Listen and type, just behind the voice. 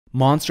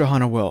Monster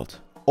Hunter World.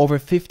 Over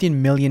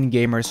 15 million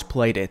gamers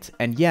played it,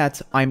 and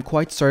yet I'm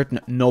quite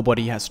certain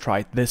nobody has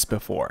tried this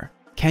before.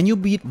 Can you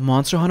beat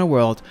Monster Hunter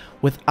World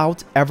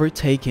without ever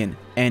taking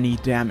any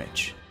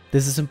damage?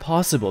 This is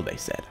impossible, they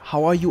said.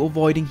 How are you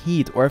avoiding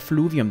heat or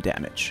effluvium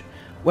damage?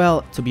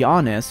 Well, to be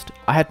honest,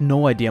 I had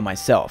no idea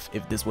myself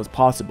if this was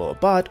possible,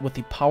 but with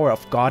the power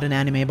of God and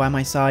anime by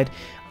my side,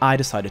 I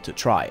decided to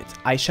try it.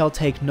 I shall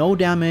take no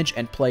damage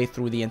and play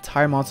through the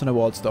entire Monster Hunter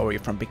World story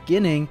from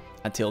beginning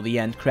until the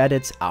end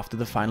credits after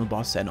the final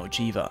boss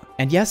Ojiva.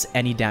 And yes,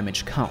 any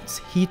damage counts.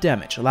 Heat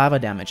damage, lava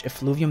damage,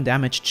 effluvium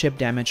damage, chip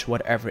damage,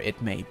 whatever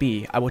it may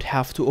be, I would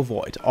have to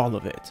avoid all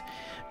of it.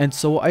 And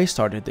so I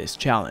started this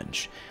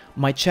challenge.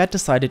 My chat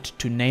decided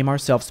to name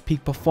ourselves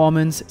Peak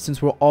Performance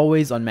since we're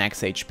always on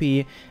max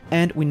HP,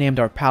 and we named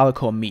our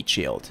Palico Meat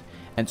Shield.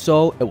 And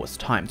so it was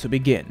time to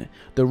begin.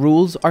 The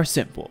rules are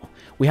simple.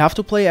 We have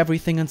to play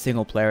everything in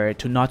single player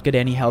to not get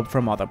any help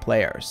from other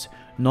players.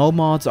 No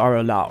mods are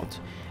allowed.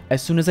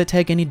 As soon as I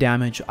take any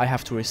damage, I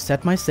have to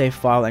reset my save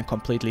file and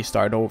completely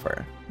start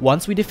over.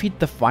 Once we defeat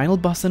the final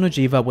boss in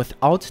Ojiva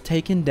without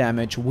taking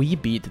damage, we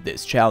beat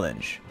this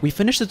challenge. We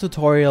finished the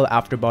tutorial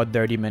after about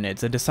 30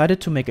 minutes and decided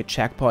to make a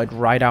checkpoint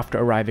right after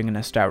arriving in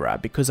Astera,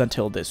 because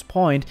until this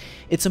point,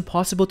 it's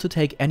impossible to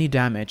take any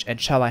damage, and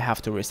shall I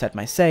have to reset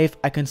my save,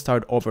 I can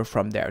start over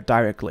from there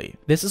directly.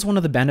 This is one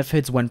of the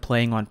benefits when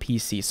playing on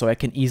PC, so I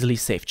can easily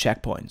save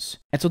checkpoints.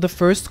 And so the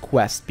first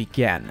quest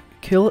began.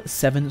 Kill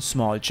 7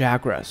 small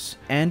Jagras,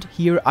 and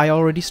here I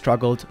already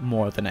struggled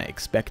more than I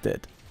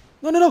expected.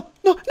 No,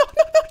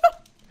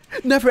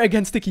 never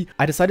again, Sticky.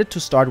 I decided to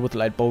start with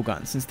light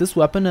bowgun, since this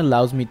weapon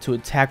allows me to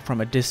attack from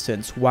a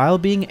distance while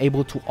being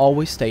able to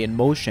always stay in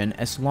motion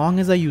as long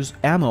as I use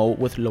ammo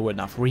with low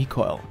enough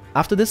recoil.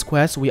 After this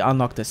quest, we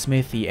unlocked the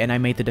smithy and I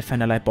made the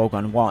Defender Light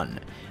Bowgun 1.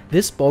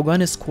 This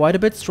bowgun is quite a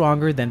bit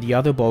stronger than the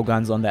other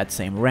bowguns on that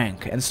same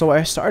rank, and so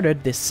I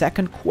started this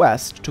second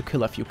quest to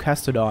kill a few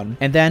Castodon,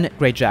 and then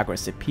Great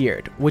Jagras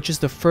appeared, which is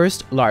the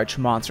first large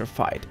monster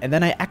fight, and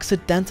then I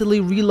accidentally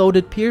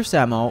reloaded Pierce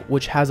ammo,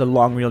 which has a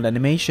long reel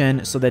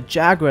animation, so that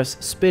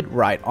Jagras spit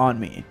right on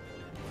me.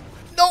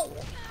 No!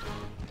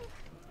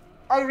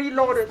 I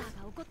reloaded!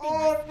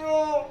 Oh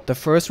no! The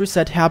first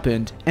reset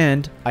happened,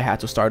 and I had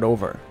to start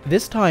over.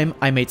 This time,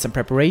 I made some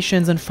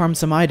preparations and farmed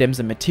some items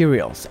and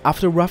materials.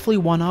 After roughly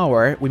 1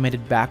 hour, we made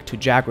it back to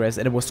Jagras,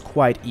 and it was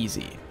quite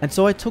easy. And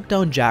so I took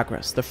down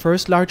Jagras, the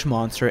first large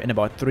monster, in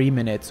about 3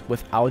 minutes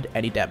without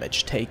any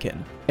damage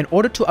taken. In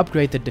order to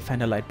upgrade the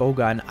Defender Light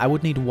Bowgun, I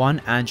would need 1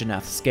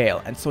 Anjanath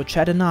scale, and so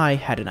Chad and I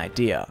had an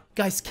idea.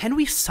 Guys, can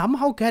we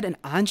somehow get an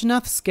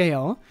Anjanath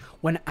scale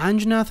when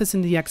Anjanath is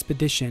in the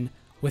expedition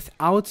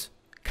without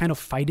kind of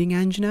fighting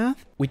Anjanath?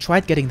 We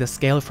tried getting the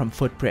scale from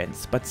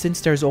footprints, but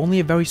since there's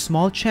only a very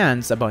small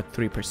chance, about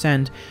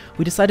 3%,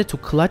 we decided to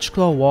Clutch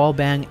Claw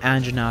Wallbang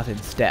Anjanath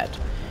instead.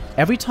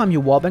 Every time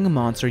you wallbang a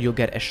monster, you'll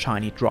get a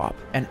shiny drop,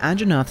 and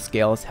Anjanath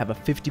scales have a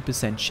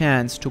 50%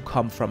 chance to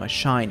come from a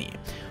shiny,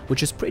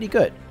 which is pretty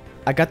good.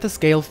 I got the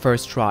scale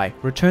first try,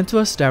 returned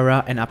to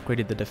Astera, and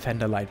upgraded the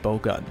Defender Light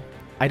Bowgun.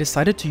 I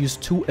decided to use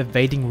 2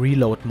 evading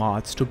reload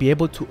mods to be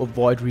able to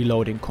avoid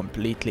reloading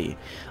completely.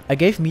 I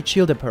gave Meat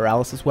Shield a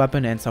paralysis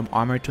weapon and some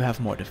armor to have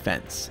more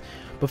defense.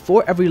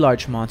 Before every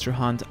large monster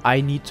hunt,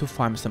 I need to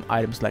farm some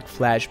items like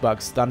flash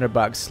bugs, thunder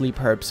bugs, sleep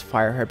herbs,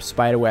 fire herbs,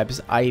 spider webs,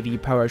 IV,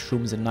 power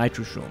shrooms, and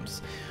nitro shrooms.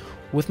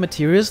 With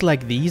materials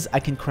like these, I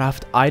can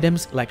craft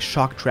items like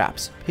shock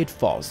traps,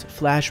 pitfalls,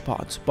 flash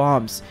pods,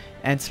 bombs,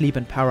 and sleep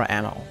and power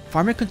ammo.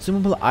 Farming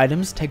consumable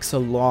items takes a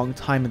long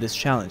time in this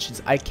challenge,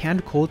 since I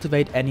can't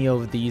cultivate any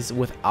of these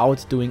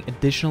without doing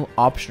additional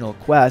optional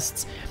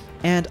quests,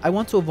 and I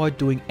want to avoid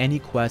doing any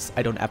quests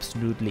I don't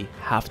absolutely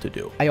have to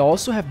do. I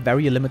also have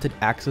very limited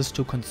access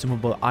to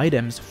consumable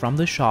items from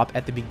the shop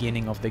at the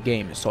beginning of the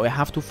game, so I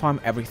have to farm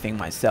everything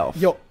myself.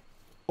 Yo,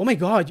 oh my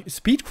god,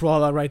 speed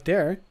crawler right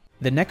there.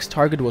 The next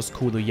target was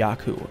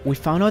Kudo-Yaku. We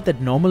found out that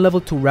normal level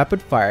 2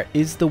 rapid fire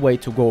is the way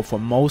to go for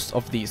most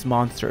of these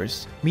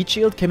monsters. Meat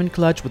Shield came in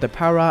clutch with a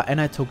para, and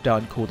I took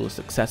down Kudo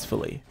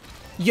successfully.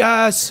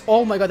 Yes!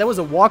 Oh my god, that was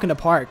a walk in the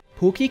park.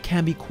 Pookie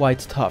can be quite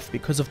tough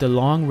because of the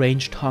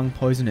long-range tongue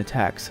poison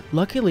attacks.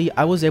 Luckily,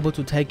 I was able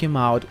to take him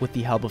out with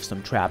the help of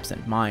some traps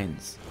and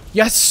mines.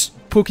 Yes!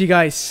 Pookie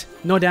guys,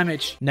 no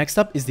damage. Next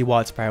up is the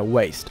Wildspire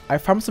Waste. I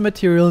farmed some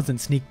materials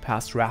and sneaked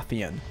past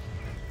Rathian.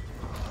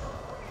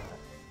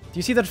 Do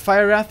you see that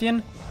fire,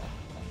 Rathian?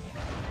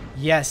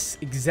 Yes,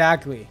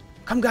 exactly.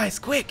 Come guys,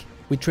 quick!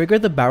 We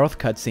triggered the Baroth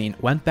cutscene,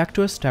 went back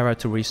to Astera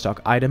to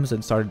restock items,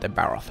 and started the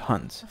Baroth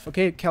hunt.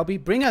 Okay, Kelby,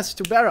 bring us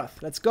to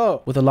Baroth. Let's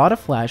go. With a lot of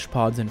flash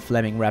pods and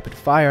flaming rapid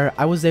fire,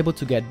 I was able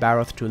to get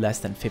Baroth to less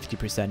than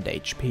 50%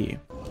 HP.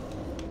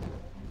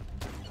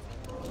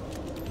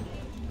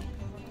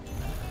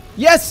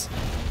 Yes!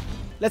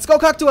 Let's go,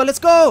 Cactua, let's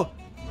go!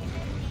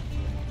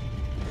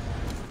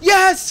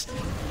 Yes!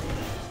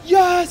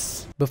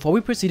 Yes! Before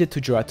we proceeded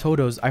to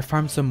Juratodos, I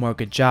farmed some more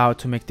Gajao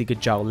to make the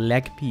Gajao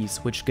leg piece,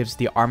 which gives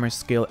the armor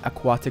skill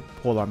Aquatic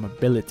Polar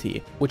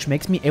Mobility, which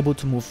makes me able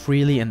to move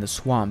freely in the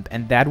swamp,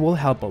 and that will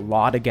help a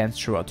lot against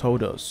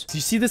Juratodos. Do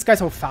you see this guys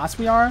how fast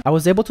we are? I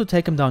was able to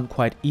take him down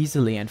quite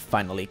easily and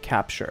finally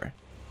capture.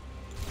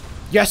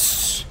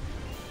 Yes!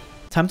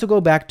 Time to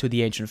go back to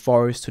the ancient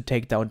forest to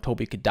take down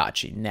Tobi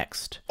Kadachi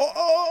next.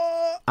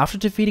 After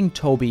defeating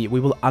Tobi, we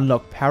will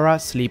unlock para,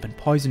 sleep and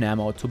poison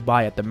ammo to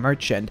buy at the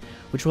merchant,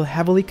 which will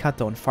heavily cut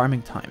down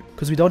farming time,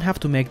 because we don't have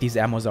to make these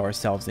ammos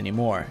ourselves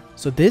anymore.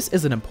 So this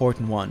is an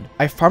important one.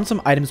 I farmed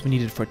some items we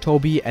needed for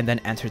Tobi and then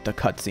entered the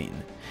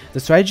cutscene. The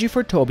strategy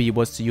for Tobi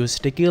was to use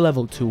Sticky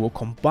level 2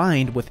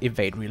 combined with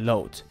Evade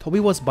Reload. Tobi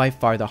was by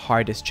far the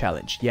hardest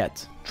challenge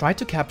yet. Tried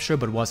to capture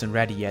but wasn't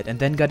ready yet, and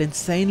then got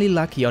insanely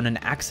lucky on an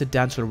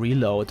accidental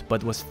reload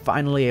but was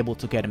finally able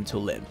to get him to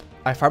limp.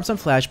 I farmed some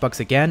flashbacks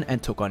again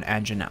and took on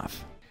Anjanath.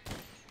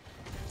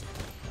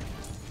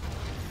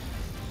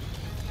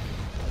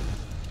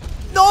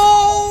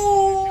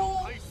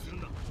 No!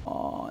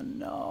 Oh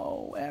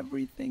no,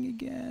 everything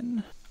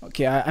again.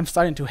 Okay, I'm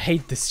starting to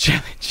hate this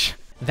challenge.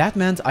 That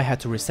meant I had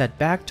to reset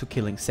back to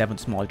killing 7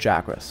 small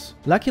Jagras.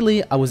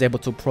 Luckily, I was able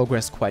to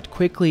progress quite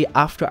quickly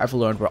after I've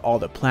learned where all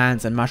the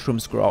plants and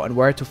mushrooms grow and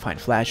where to find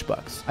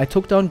flashbugs. I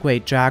took down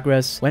great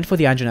Jagras, went for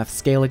the Anjanath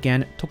scale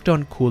again, took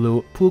down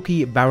Kulu,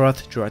 Pookie,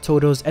 Baroth,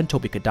 Juratodos and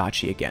Tobi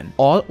Kadachi again,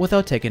 all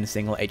without taking a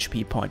single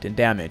HP point in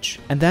damage.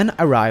 And then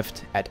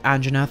arrived at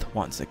Anjanath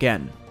once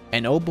again.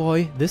 And oh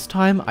boy, this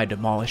time I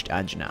demolished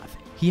Anjanath.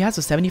 He has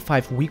a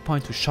 75 weak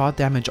point to shot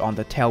damage on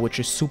the tail, which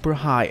is super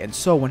high, and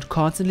so when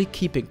constantly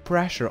keeping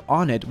pressure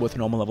on it with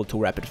normal level 2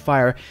 rapid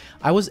fire,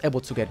 I was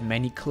able to get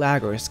many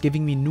claggers,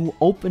 giving me new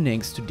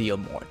openings to deal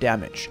more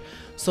damage.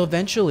 So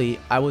eventually,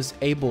 I was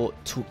able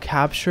to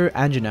capture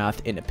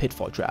Anjanath in a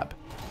pitfall trap.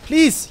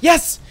 Please,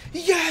 yes!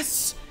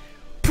 Yes!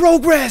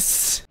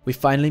 Progress! We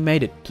finally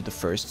made it to the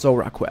first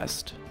Zora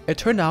quest. It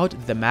turned out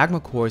the magma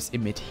cores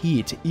emit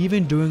heat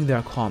even during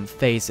their calm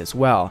phase as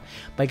well.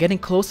 By getting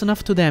close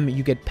enough to them,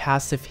 you get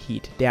passive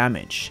heat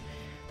damage.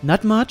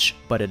 Not much,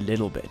 but a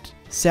little bit.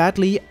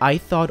 Sadly, I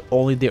thought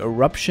only the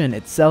eruption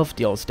itself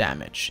deals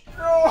damage.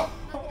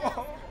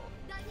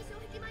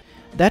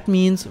 That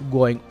means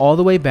going all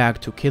the way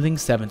back to killing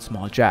 7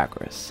 small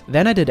Jagras.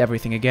 Then I did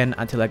everything again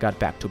until I got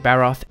back to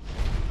Baroth.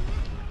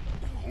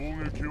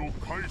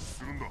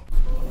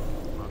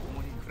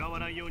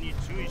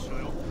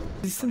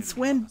 Since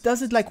when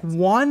does it like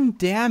 1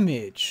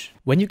 damage?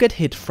 When you get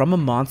hit from a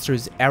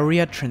monster's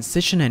area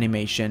transition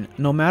animation,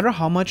 no matter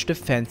how much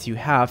defense you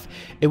have,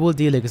 it will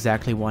deal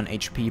exactly 1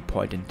 HP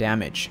point in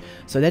damage.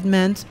 So that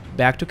meant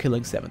back to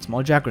killing 7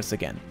 small Jagras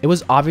again. It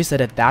was obvious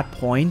that at that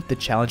point the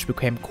challenge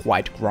became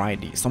quite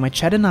grindy, so my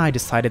chat and I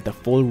decided the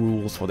full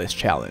rules for this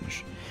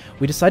challenge.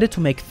 We decided to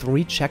make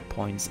 3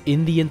 checkpoints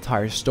in the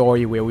entire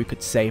story where we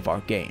could save our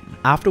game.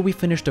 After we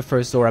finished the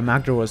first Zora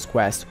Magdaros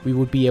quest, we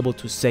would be able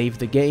to save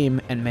the game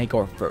and make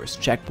our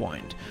first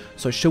checkpoint.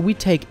 So should we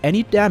take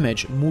any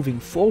damage moving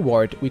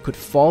forward, we could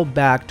fall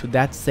back to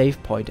that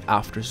save point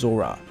after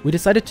Zora. We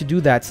decided to do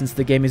that since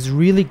the game is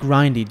really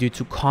grindy due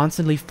to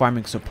constantly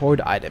farming support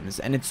items,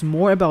 and it's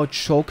more about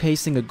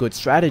showcasing a good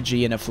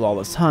strategy in a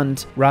flawless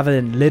hunt rather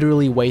than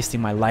literally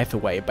wasting my life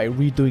away by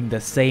redoing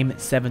the same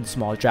 7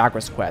 small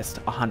Jagras quest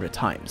 100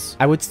 times.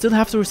 I would still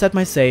have to reset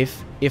my save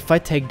if I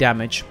take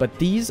damage, but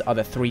these are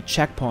the 3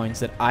 checkpoints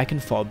that I can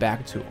fall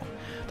back to.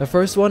 The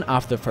first one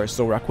after the first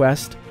Zora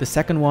quest, the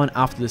second one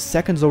after the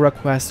second Zora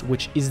quest,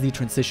 which is the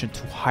transition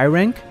to high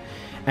rank,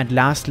 and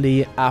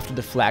lastly after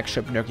the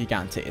flagship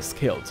Nergigante is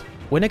killed.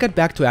 When I got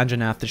back to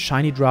Anjanath, the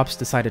shiny drops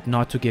decided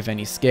not to give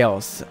any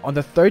scales. On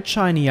the 3rd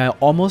shiny I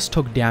almost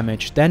took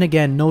damage, then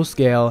again no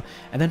scale,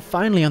 and then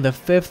finally on the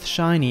 5th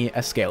shiny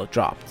a scale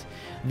dropped.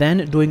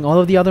 Then doing all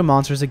of the other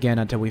monsters again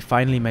until we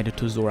finally made it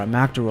to Zora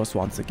Magdaros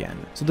once again.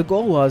 So the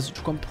goal was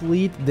to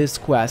complete this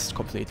quest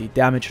completely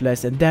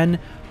damageless and then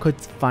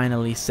could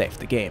finally save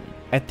the game.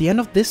 At the end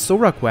of this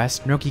Zora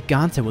quest,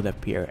 Nergigante will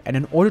appear, and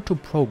in order to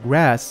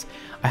progress,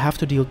 I have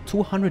to deal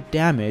 200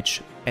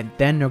 damage and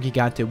then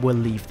Nergigante will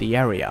leave the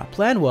area.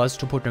 Plan was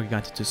to put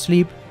Nergigante to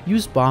sleep,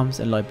 use bombs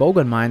and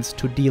Leibogan mines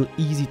to deal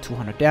easy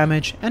 200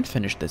 damage and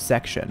finish this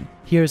section.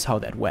 Here's how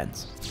that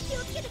went.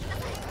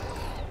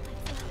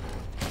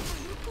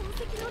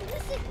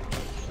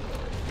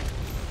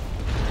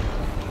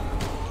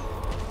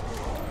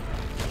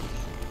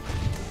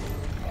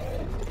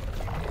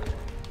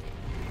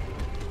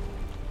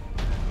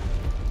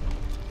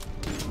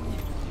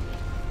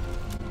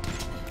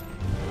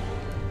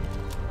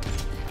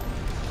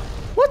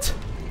 What?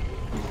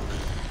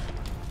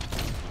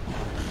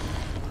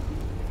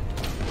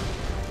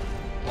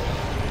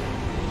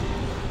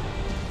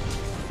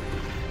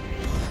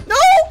 No!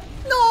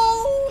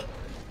 No!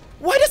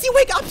 Why does he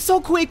wake up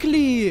so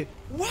quickly?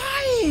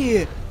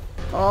 Why?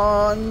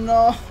 Oh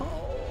no.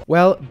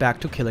 Well, back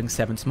to killing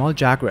 7 small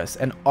Jagras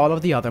and all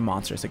of the other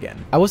monsters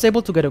again. I was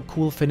able to get a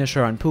cool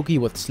finisher on Pookie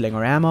with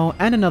Slinger ammo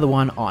and another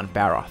one on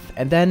Baroth,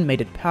 and then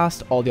made it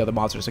past all the other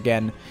monsters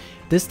again,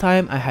 This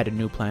time I had a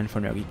new plan for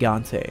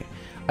Nergigante.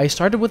 I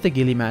started with the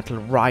Ghillie Mantle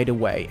right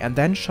away and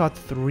then shot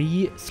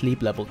 3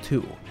 sleep level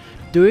 2.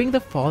 During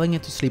the falling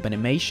into sleep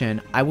animation,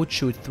 I would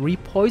shoot 3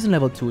 poison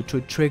level 2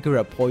 to trigger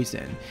a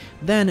poison.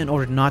 Then, in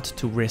order not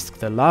to risk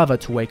the lava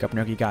to wake up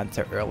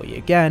Nergigante early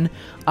again,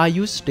 I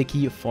used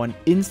Sticky for an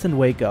instant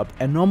wake up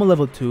and normal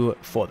level 2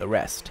 for the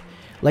rest.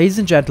 Ladies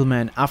and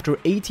gentlemen, after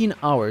 18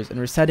 hours and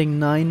resetting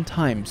 9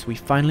 times, we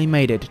finally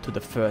made it to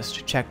the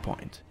first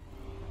checkpoint.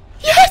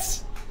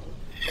 Yes!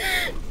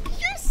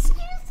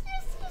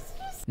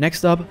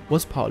 Next up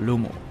was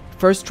Paolumu.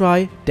 First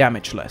try,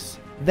 damageless.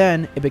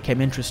 Then it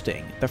became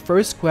interesting. The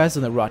first quest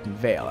in the Rotten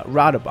Vale,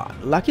 Radoban.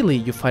 Luckily,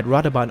 you fight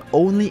Radoban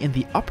only in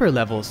the upper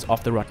levels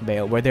of the Rotten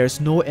Vale where there's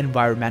no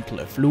environmental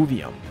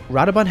effluvium.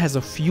 Radoban has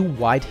a few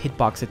wide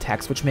hitbox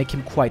attacks which make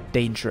him quite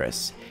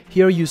dangerous.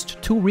 Here I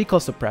used 2 recoil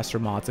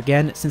suppressor mods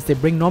again since they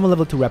bring normal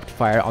level to rapid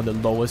fire on the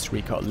lowest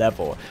recoil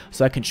level,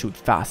 so I can shoot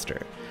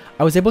faster.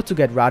 I was able to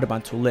get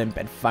Radoban to limp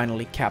and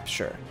finally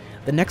capture.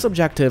 The next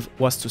objective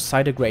was to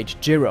centigrade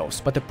Gyros,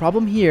 but the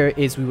problem here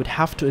is we would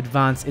have to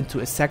advance into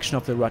a section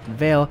of the Rotten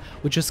Vale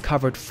which is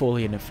covered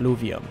fully in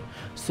effluvium.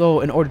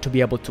 So in order to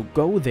be able to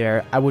go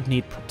there, I would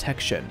need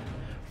protection.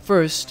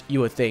 First,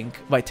 you would think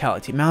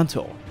Vitality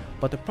Mantle.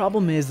 But the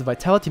problem is the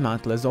Vitality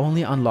Mantle is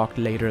only unlocked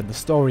later in the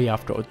story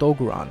after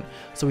Odoguran,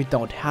 so we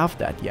don't have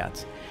that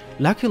yet.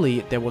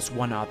 Luckily, there was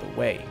one other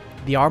way.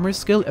 The armor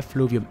skill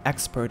Effluvium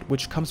Expert,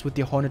 which comes with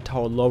the Hornet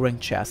Tower lowering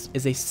chest,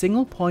 is a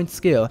single point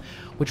skill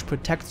which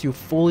protects you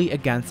fully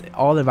against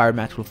all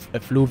environmental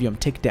effluvium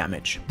tick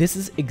damage. This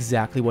is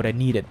exactly what I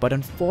needed, but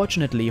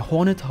unfortunately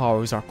Hornet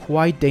Towers are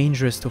quite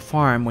dangerous to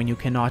farm when you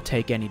cannot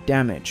take any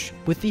damage.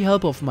 With the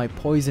help of my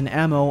poison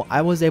ammo,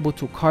 I was able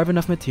to carve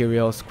enough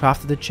materials,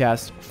 crafted the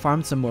chest,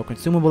 farmed some more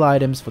consumable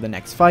items for the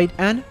next fight,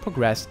 and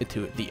progressed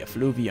into the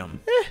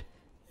effluvium.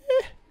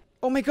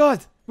 Oh my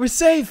god, we're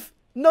safe!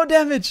 No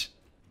damage!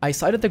 I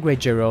sighted the Great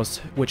Gyros,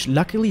 which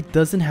luckily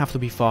doesn't have to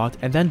be fought,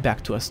 and then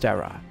back to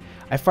Astera.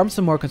 I farmed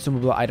some more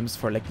consumable items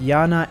for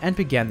Legiana and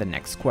began the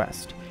next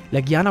quest.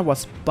 Legiana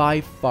was by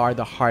far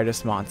the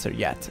hardest monster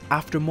yet.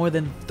 After more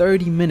than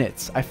 30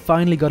 minutes, I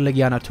finally got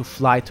Legiana to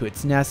fly to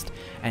its nest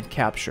and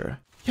capture.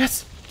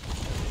 Yes!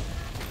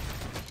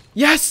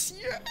 Yes!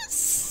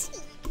 Yes!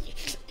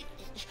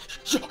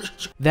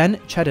 Then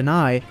Chad and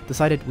I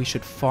decided we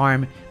should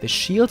farm the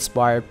Shield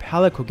Spire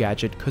Palico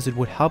gadget because it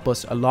would help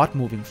us a lot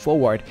moving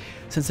forward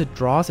since it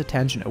draws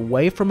attention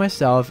away from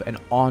myself and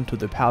onto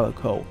the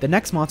Palico. The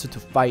next monster to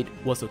fight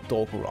was a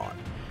Odoguran.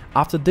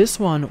 After this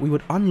one, we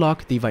would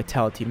unlock the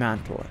Vitality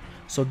Mantle.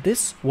 So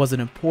this was an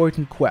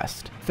important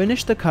quest.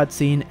 Finish the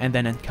cutscene and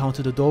then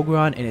encounter the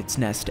Odoguran in its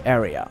nest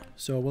area.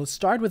 So we'll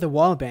start with a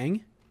wall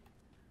bang.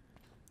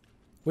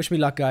 Wish me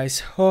luck,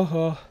 guys. Ho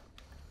ho.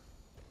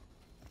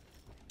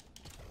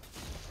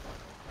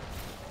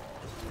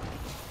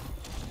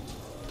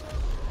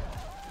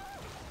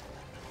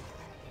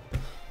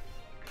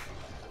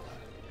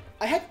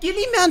 I had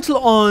Ghillie Mantle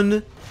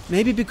on!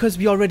 Maybe because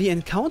we already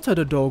encountered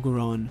a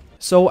Odoguran.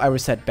 So I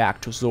reset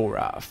back to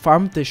Zora,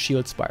 farmed the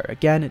Shield Spire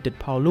again, did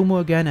Paolumu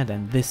again, and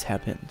then this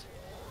happened.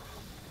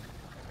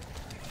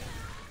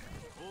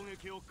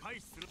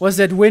 Was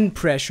that wind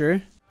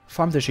pressure?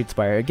 Farmed the Shield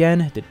Spire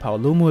again, did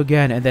Paolumu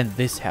again, and then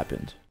this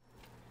happened.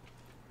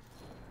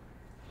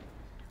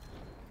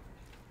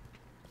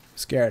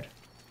 Scared.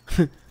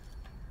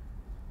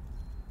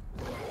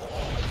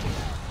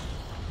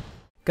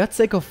 Got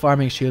sick of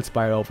farming Shield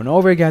Spire over and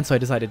over again, so I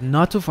decided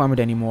not to farm it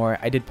anymore.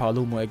 I did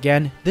Paolumu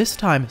again, this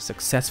time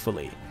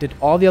successfully. Did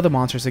all the other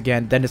monsters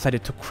again, then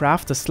decided to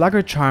craft the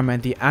Slugger Charm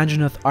and the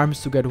Anjanath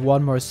Arms to get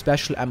one more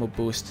special ammo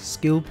boost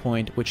skill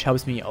point, which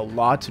helps me a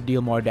lot to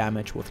deal more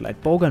damage with light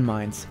bowgun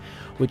mines,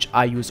 which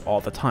I use all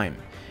the time.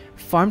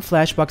 Farmed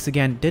Flashbox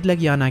again, did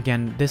Legiana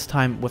again, this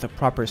time with a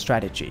proper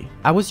strategy.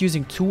 I was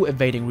using 2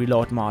 evading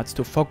reload mods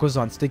to focus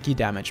on sticky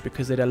damage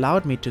because it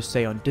allowed me to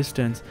stay on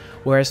distance,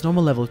 whereas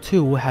normal level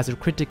 2 has a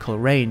critical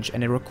range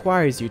and it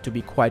requires you to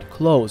be quite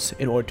close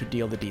in order to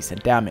deal the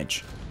decent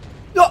damage.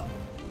 Oh!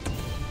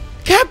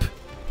 Cap!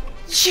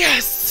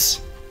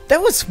 Yes!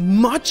 That was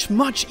much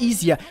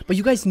easier, but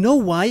you guys know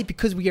why?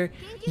 Because we are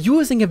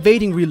using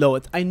evading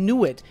reload. I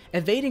knew it.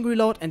 Evading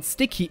reload and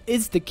sticky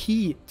is the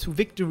key to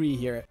victory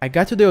here. I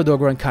got to the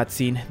Odoguran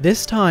cutscene.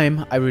 This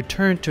time, I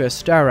returned to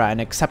Astera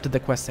and accepted the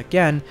quest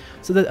again,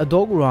 so that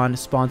Odoguran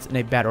spawns in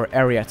a better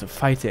area to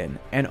fight in.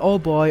 And oh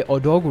boy,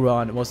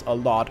 Odoguran was a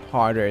lot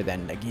harder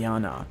than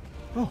Legiana.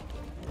 Oh.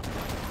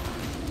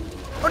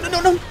 Oh no no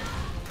no!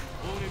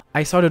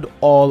 I started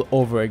all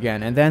over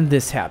again, and then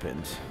this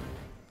happened.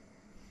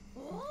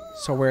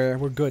 So we're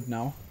good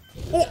now.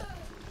 Oh!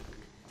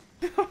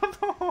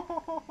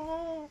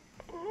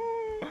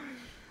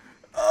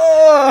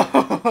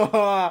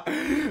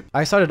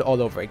 I started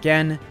all over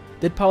again,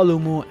 did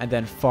Paolumu, and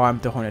then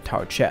farmed the Hornet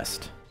Tower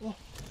chest.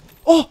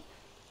 Oh!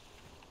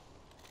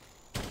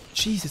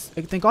 Jesus,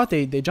 thank God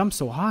they jumped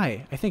so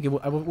high. I think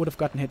I would have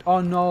gotten hit.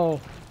 Oh no!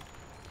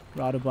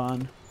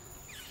 Radoban.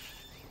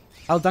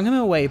 I'll dunk him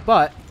away,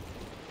 but...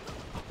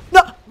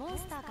 No!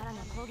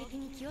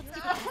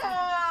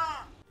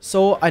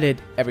 So I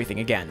did everything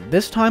again.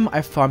 This time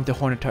I farmed the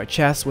Hornetar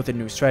chest with a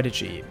new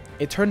strategy.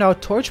 It turned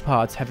out torch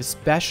pods have a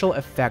special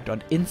effect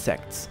on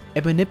insects.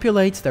 It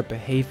manipulates their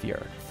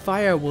behavior.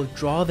 Fire will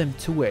draw them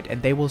to it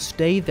and they will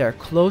stay there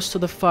close to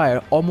the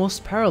fire,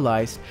 almost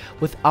paralyzed,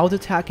 without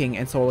attacking,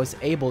 and so I was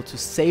able to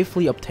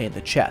safely obtain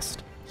the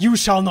chest. You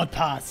shall not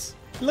pass.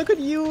 Look at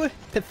you,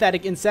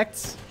 pathetic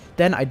insects.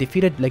 Then I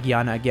defeated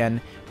Legiana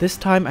again. This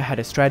time I had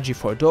a strategy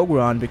for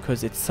Dogoran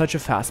because it's such a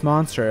fast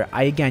monster.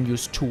 I again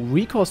used 2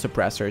 recoil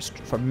suppressors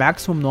for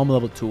maximum normal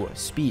level 2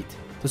 speed.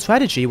 The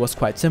strategy was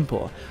quite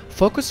simple.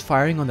 Focus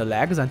firing on the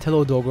legs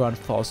until Dogoran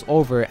falls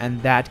over,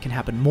 and that can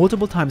happen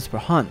multiple times per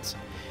hunt.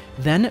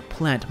 Then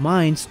plant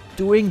mines,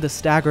 doing the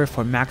stagger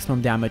for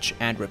maximum damage,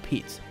 and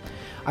repeat.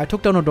 I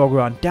took down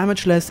Odogoron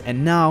damageless,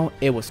 and now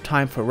it was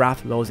time for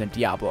Rathalos and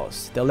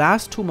Diablos, the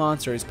last 2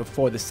 monsters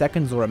before the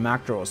second Zora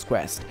Magdaros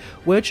quest,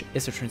 which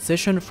is a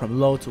transition from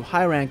low to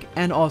high rank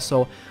and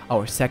also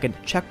our second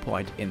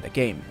checkpoint in the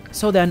game.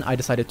 So then I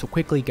decided to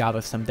quickly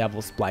gather some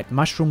Devil's Blight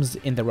mushrooms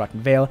in the Rotten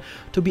Vale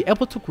to be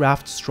able to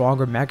craft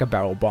stronger Mega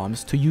Barrel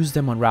bombs to use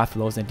them on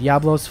Rathalos and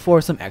Diablos for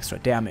some extra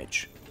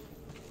damage.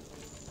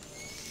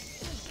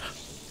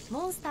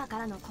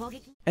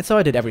 And so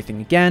I did everything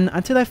again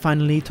until I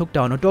finally took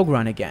down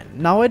Odogoran again.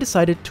 Now I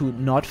decided to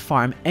not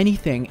farm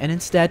anything and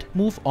instead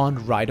move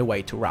on right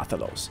away to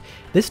Rathalos.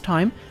 This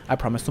time I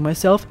promised to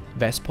myself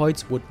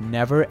Vespoids would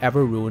never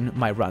ever ruin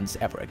my runs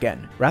ever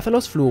again.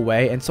 Rathalos flew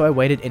away, and so I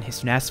waited in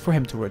his nest for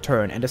him to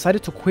return and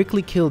decided to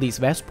quickly kill these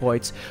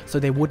Vespoids so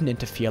they wouldn't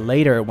interfere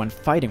later when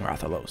fighting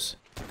Rathalos.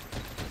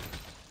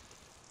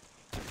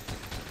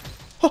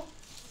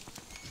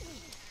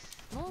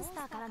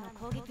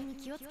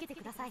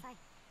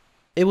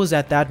 It was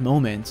at that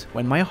moment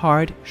when my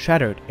heart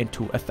shattered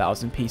into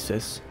 1,000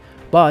 pieces,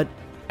 but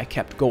I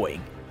kept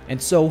going,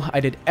 and so I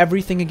did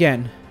everything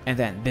again, and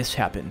then this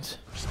happened.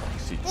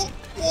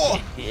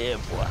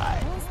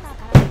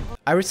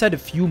 I reset a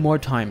few more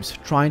times,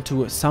 trying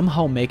to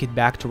somehow make it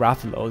back to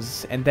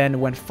Rathalos, and then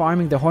when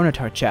farming the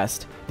Hornetar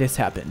chest, this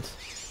happened.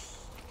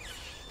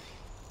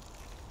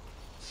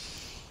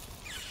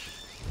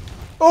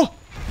 Oh!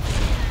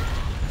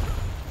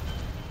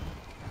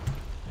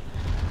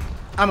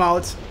 I'm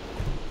out.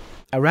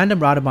 A random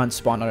Radabon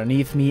spawned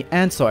underneath me,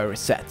 and so I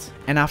reset.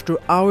 And after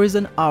hours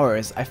and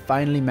hours, I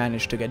finally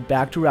managed to get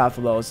back to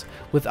Rathalos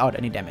without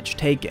any damage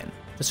taken.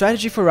 The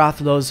strategy for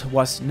Rathalos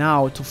was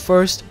now to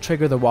first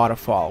trigger the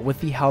waterfall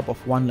with the help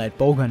of one light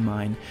bowgun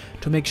mine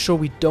to make sure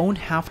we don't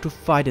have to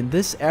fight in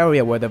this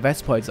area where the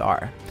Vespoids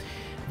are.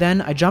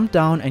 Then I jumped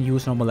down and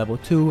used normal level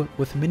 2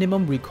 with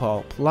minimum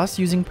recall, plus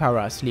using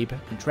para sleep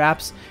and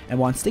traps and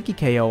 1 sticky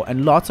KO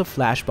and lots of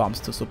flash bombs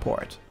to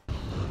support.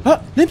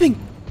 Ah, limping!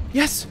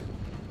 Yes!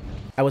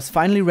 I was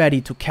finally ready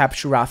to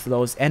capture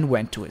Rathalos and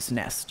went to his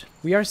nest.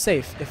 We are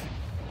safe if...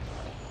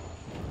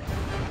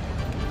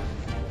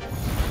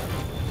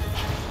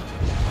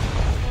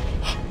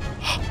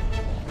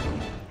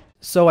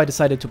 So I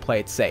decided to play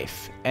it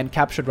safe, and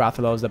captured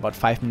Rathalos about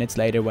 5 minutes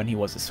later when he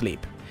was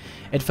asleep.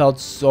 It felt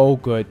so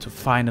good to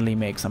finally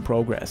make some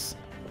progress.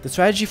 The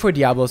strategy for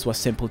Diablos was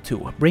simple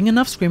too. Bring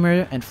enough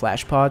Screamer and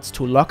Flash Pods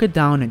to lock it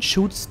down and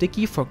shoot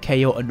Sticky for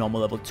KO a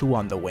normal level 2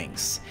 on the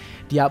wings.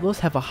 Diablos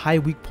have a high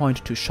weak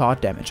point to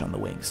shot damage on the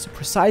wings,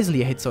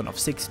 precisely a hit zone of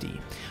 60,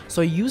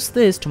 so I used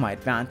this to my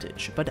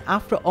advantage, but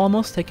after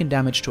almost taking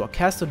damage to a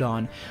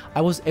Castodon,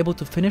 I was able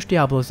to finish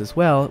Diablos as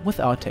well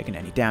without taking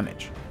any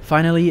damage.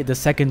 Finally, the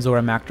second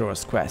Zora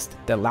Magdaros quest,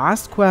 the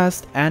last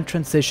quest and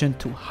transition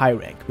to high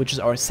rank, which is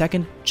our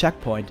second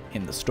checkpoint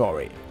in the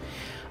story.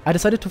 I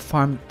decided to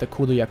farm the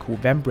Kudoyaku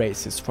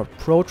Vembraces for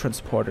Pro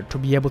Transporter to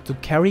be able to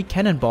carry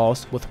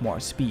cannonballs with more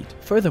speed.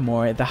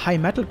 Furthermore, the high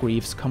metal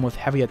greaves come with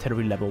heavy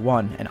artillery level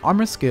 1, an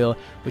armor skill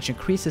which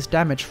increases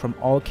damage from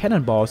all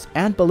cannonballs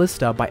and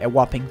ballista by a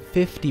whopping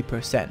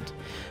 50%.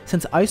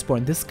 Since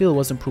Iceborne, this skill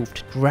was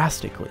improved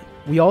drastically.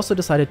 We also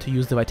decided to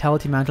use the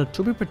Vitality Mantle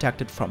to be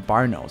protected from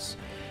Barnos.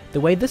 The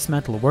way this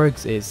mantle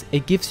works is,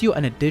 it gives you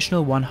an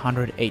additional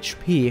 100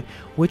 HP,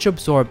 which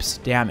absorbs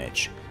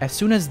damage. As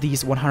soon as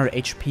these 100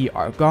 HP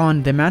are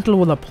gone, the mantle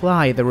will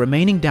apply the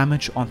remaining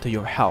damage onto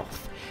your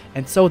health.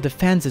 And so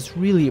defense is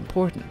really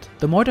important.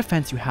 The more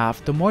defense you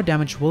have, the more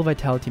damage will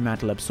Vitality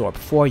Mantle absorb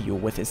for you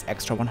with its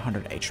extra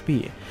 100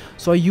 HP.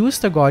 So I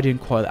used the Guardian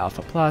Coil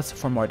Alpha Plus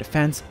for more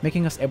defense,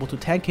 making us able to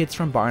tank hits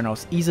from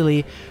Barnos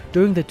easily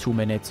during the 2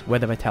 minutes where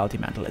the Vitality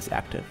Mantle is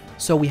active.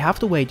 So we have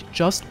to wait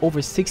just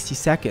over 60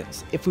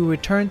 seconds. If we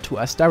return to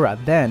Astara,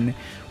 then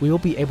we will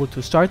be able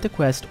to start the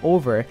quest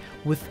over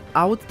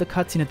without the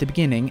cutscene at the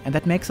beginning, and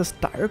that makes us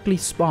directly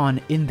spawn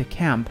in the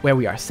camp where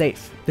we are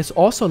safe. This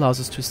also allows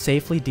us to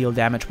safely deal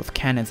damage with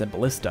cannons and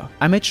ballista.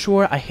 I made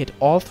sure I hit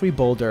all 3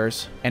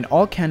 boulders and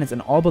all cannons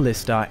and all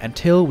ballista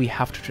until we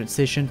have to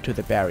transition to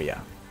the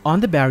barrier. On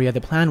the barrier,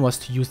 the plan was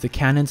to use the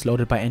cannons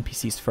loaded by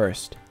NPCs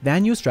first,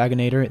 then use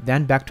Dragonator,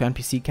 then back to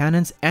NPC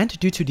cannons, and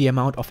due to the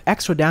amount of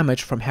extra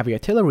damage from heavy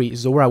artillery,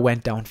 Zora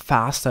went down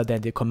faster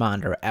than the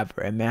commander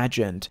ever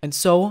imagined. And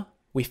so,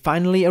 We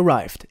finally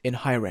arrived in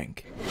high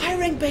rank. High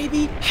rank,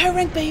 baby! High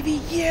rank,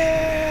 baby!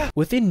 Yeah!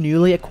 With the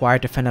newly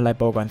acquired Defender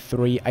Libogan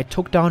 3, I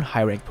took down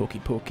high rank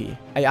Pookie Pookie.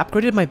 I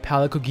upgraded my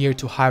Palico gear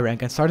to high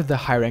rank and started the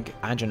high rank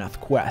Anjanath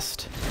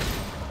quest.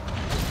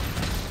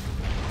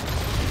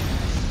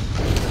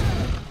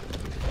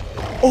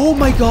 Oh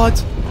my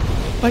god!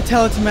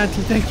 Vitality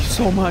Mantle, thank you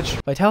so much.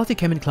 Vitality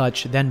came in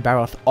clutch, then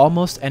Baroth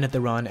almost ended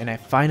the run and I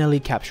finally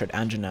captured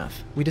Anjanath.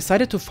 We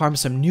decided to farm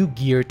some new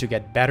gear to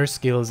get better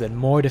skills and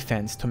more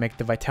defense to make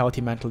the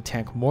Vitality Mantle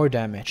tank more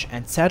damage,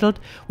 and settled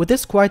with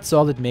this quite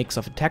solid mix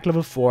of attack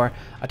level 4,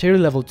 artillery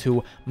level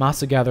 2,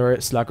 Master Gatherer,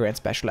 Slugger and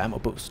special ammo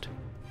boost.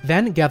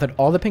 Then gathered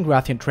all the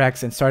Pingrathian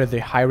tracks and started the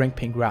high rank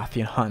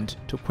Pingrathian hunt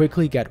to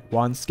quickly get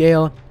 1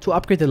 scale to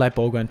upgrade the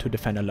Libogan to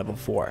Defender level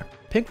 4.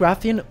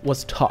 Pingrathian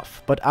was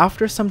tough, but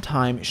after some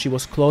time she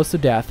was close to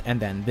death and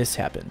then this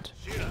happened.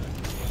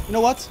 You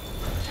know what?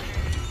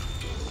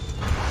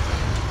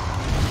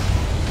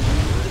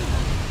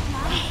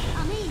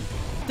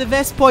 The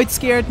Vespoid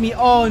scared me,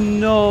 oh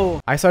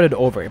no! I started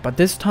over, but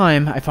this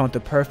time I found the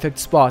perfect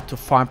spot to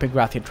farm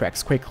Pingrathian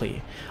tracks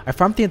quickly. I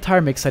farmed the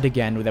entire mix set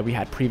again that we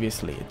had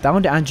previously,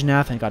 down to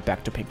Anjanath and got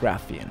back to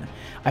Pingrathian.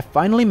 I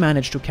finally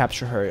managed to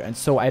capture her, and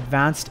so I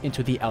advanced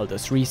into the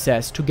Elder's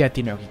Recess to get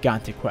the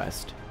Nergigante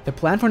quest. The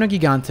plan for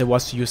Nergigante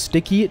was to use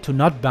Sticky to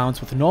not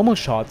bounce with normal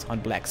shots on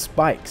black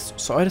spikes,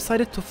 so I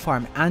decided to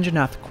farm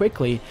Anjanath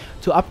quickly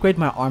to upgrade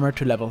my armor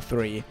to level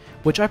 3,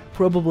 which I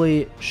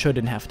probably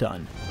shouldn't have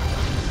done.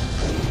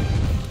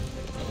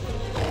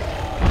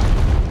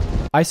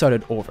 I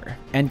started over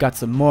and got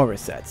some more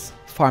resets.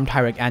 Farmed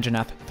high rank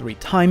Anjanath 3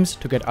 times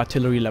to get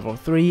artillery level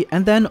 3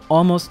 and then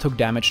almost took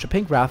damage to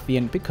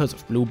Pingrathian because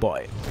of Blue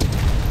Boy.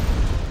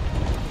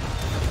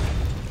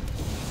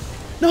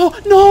 No,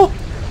 no!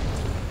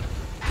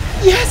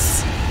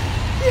 Yes!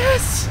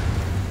 Yes!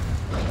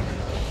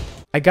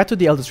 I got to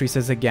the Elder's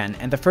Recess again,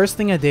 and the first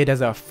thing I did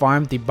is I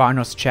farmed the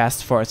Barnos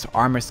chest for its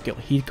armor skill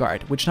Heat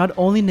Guard, which not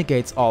only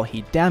negates all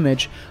heat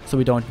damage, so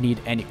we don't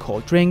need any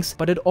cold drinks,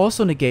 but it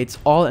also negates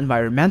all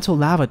environmental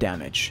lava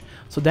damage,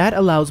 so that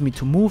allows me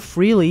to move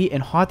freely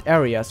in hot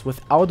areas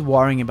without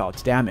worrying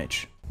about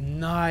damage.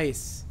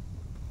 Nice.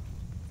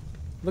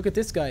 Look at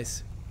this,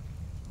 guys.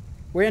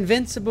 We're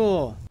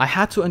invincible! I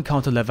had to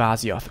encounter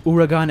Lavasioth,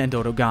 Uragan and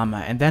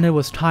Dodogama, and then it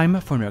was time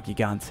for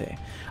Nergigante.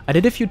 I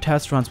did a few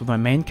test runs with my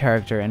main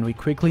character and we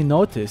quickly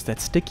noticed that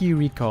Sticky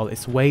Recall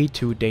is way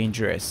too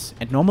dangerous,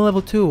 and normal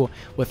level 2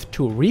 with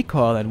 2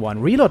 recall and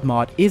 1 reload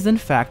mod is in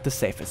fact the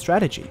safest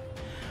strategy.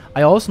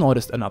 I also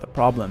noticed another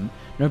problem.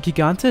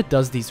 Nergigante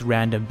does these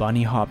random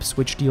bunny hops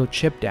which deal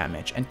chip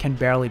damage and can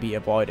barely be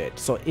avoided,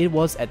 so it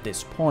was at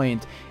this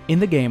point in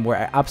the game where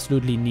I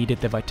absolutely needed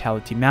the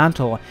Vitality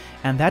Mantle,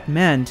 and that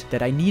meant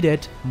that I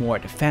needed more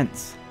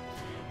defense.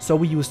 So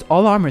we used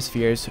all armor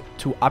spheres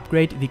to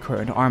upgrade the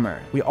current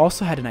armor. We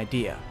also had an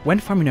idea. When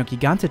farming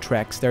Nergigante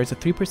tracks, there is a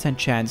 3%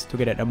 chance to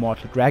get an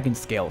Immortal Dragon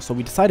scale, so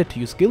we decided to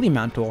use Gilly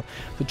Mantle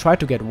to try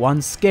to get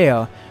 1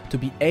 scale to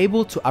be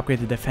able to upgrade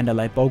the Defender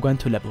Libogan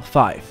to level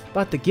 5.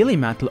 But the Gilly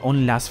Mantle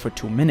only lasts for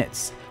 2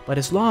 minutes. But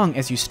as long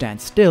as you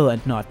stand still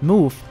and not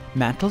move,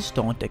 mantles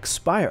don't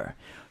expire.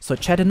 So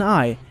Chad and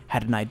I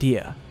had an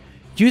idea.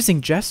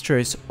 Using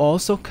gestures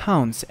also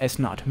counts as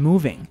not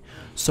moving.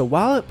 So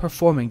while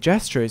performing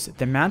gestures,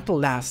 the mantle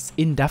lasts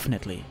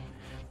indefinitely.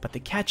 But the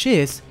catch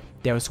is,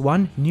 there is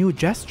one new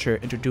gesture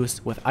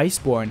introduced with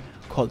Iceborne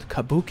called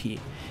Kabuki,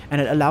 and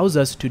it allows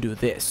us to do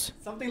this.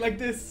 Something like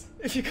this,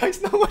 if you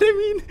guys know what I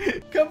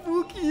mean.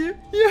 Kabuki!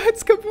 Yeah,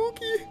 it's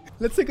Kabuki!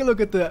 Let's take a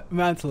look at the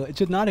mantle. It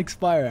should not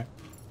expire.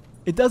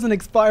 It doesn't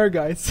expire,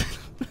 guys.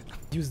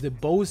 Use the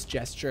bows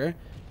gesture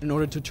in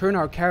order to turn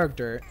our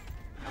character.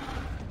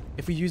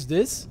 If we use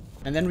this,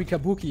 and then we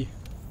Kabuki.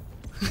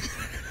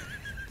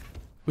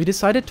 We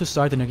decided to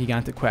start the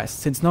Nergigante quest,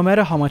 since no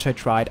matter how much I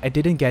tried, I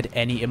didn't get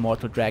any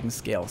Immortal Dragon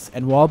scales,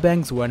 and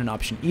wallbangs weren't an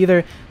option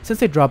either, since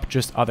they dropped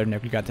just other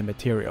Nergigante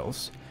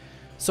materials.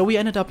 So we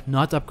ended up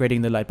not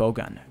upgrading the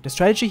Libogan. The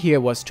strategy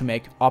here was to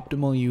make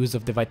optimal use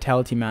of the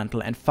Vitality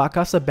Mantle and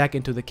Fakasa back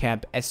into the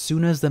camp as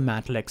soon as the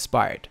mantle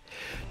expired.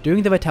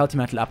 During the Vitality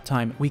Mantle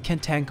uptime, we can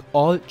tank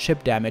all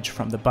chip damage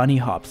from the bunny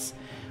hops.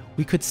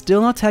 We could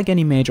still not tank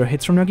any major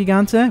hits from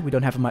Nergigante, we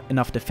don't have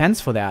enough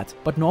defense for that,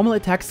 but normal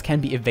attacks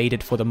can be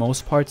evaded for the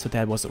most part, so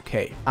that was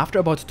okay. After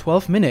about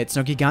 12 minutes,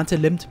 Nergigante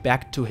limped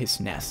back to his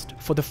nest.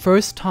 For the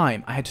first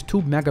time, I had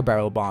 2 Mega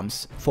Barrel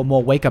Bombs for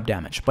more wake-up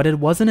damage, but it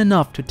wasn't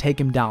enough to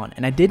take him down,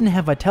 and I didn't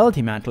have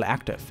Vitality Mantle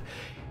active.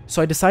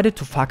 So I decided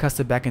to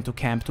Fakasa back into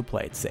camp to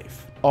play it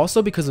safe.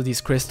 Also because of these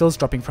crystals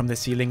dropping from the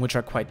ceiling, which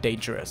are quite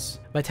dangerous.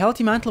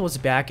 Vitality Mantle was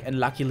back, and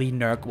luckily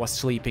Nerg was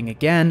sleeping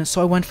again,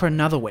 so I went for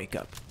another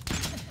wake-up.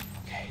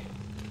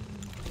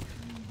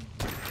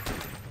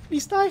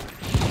 Please die.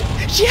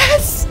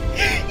 Yes!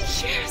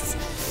 Yes! Yes!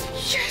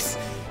 Yes!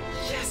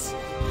 Yes!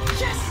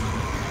 Yes!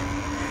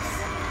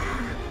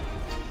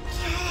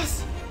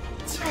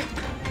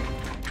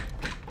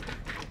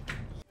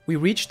 We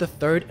reached the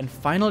 3rd and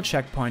final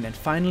checkpoint, and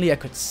finally I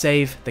could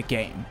save the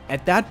game.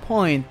 At that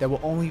point, there were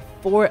only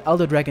 4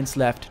 Elder Dragons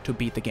left to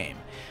beat the game.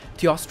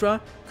 Teostra,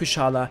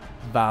 Kushala,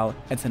 Val,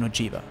 and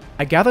Xeno'jiiva.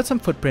 I gathered some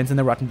footprints in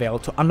the Rotten Vale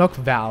to unlock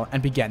Val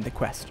and began the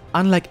quest.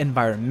 Unlike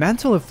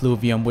environmental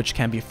effluvium, which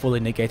can be fully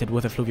negated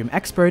with Effluvium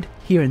Expert,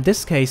 here in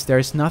this case there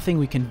is nothing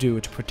we can do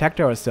to protect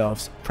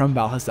ourselves from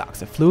Val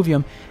Hazak's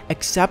effluvium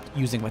except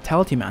using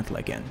Vitality Mantle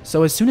again.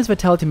 So as soon as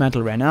Vitality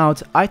Mantle ran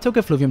out, I took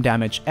effluvium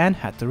damage and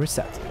had to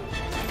reset.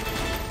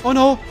 Oh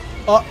no!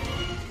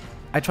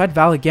 I tried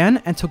Val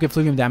again and took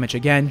effluvium damage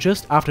again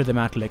just after the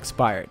mantle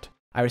expired.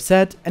 I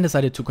reset and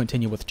decided to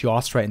continue with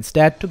Teostra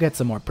instead to get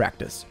some more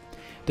practice.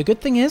 The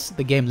good thing is,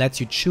 the game lets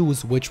you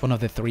choose which one of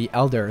the 3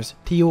 elders,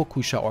 Teo,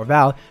 Kusha or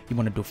Val, you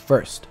want to do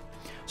first.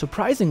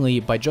 Surprisingly,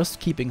 by just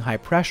keeping high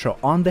pressure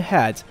on the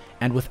head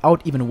and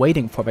without even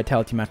waiting for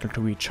Vitality Mantle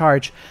to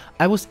recharge,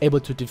 I was able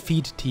to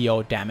defeat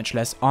Teo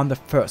damageless on the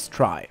first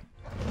try.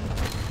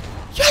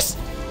 Yes!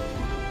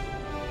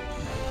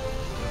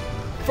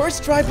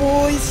 First try,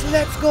 boys,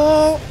 let's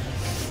go!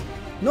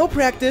 No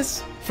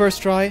practice,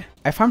 first try.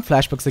 I farmed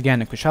flashbacks again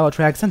in Kushala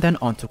tracks and then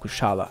onto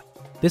Kushala.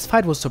 This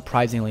fight was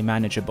surprisingly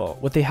manageable.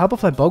 With the help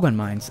of my Bogan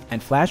Mines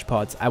and Flash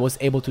Pods, I was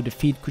able to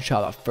defeat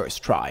Kushala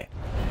first try.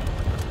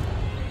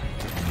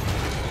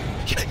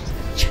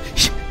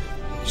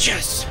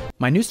 Yes!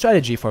 My new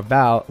strategy for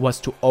Val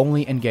was to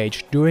only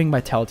engage during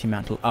Vitality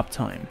Mantle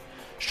uptime.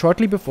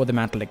 Shortly before the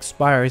mantle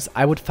expires,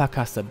 I would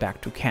Farcaster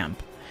back to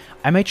camp.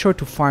 I made sure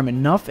to farm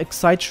enough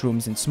Excite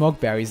Shrooms and Smoke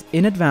Berries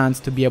in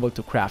advance to be able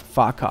to craft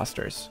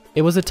Farcasters.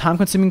 It was a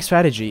time-consuming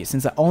strategy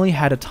since I only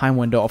had a time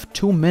window of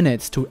 2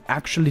 minutes to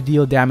actually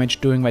deal damage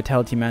during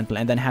Vitality Mantle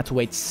and then had to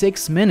wait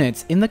 6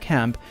 minutes in the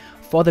camp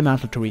for the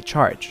mantle to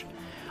recharge.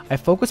 I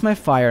focused my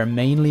fire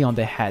mainly on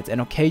the head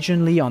and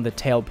occasionally on the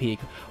tail peak,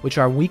 which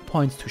are weak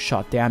points to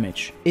shot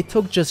damage. It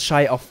took just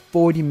shy of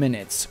 40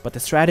 minutes, but the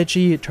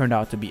strategy turned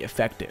out to be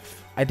effective.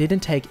 I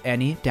didn't take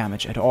any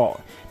damage at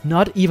all,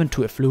 not even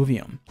to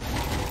effluvium.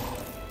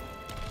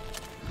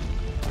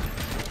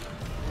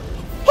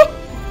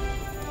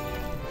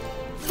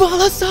 Val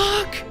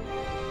Hazak!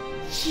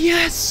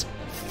 Yes!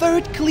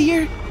 3rd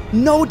clear!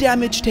 No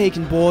damage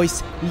taken,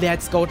 boys.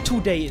 Let's go.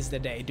 Today is the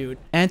day, dude.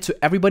 And to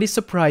everybody's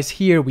surprise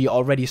here, we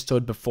already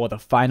stood before the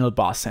final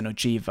boss,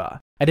 Xeno'jiiva.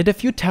 I did a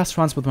few test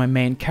runs with my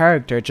main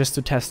character just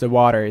to test the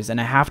waters, and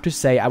I have to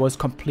say I was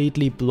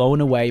completely blown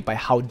away by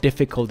how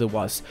difficult it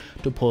was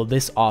to pull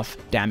this off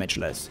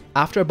damageless.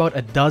 After about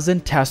a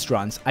dozen test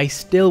runs, I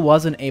still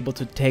wasn't able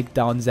to take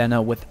down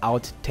Xeno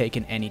without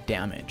taking any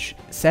damage.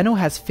 Xeno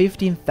has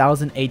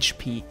 15,000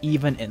 HP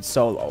even in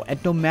solo,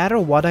 and no matter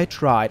what I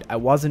tried, I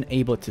wasn't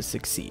able to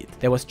succeed.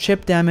 There was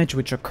chip damage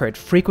which occurred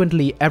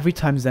frequently every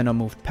time Xeno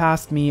moved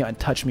past me and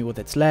touched me with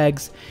its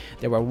legs.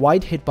 There were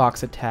wide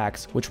hitbox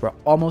attacks which were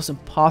almost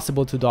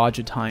impossible to dodge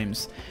at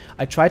times.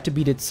 I tried to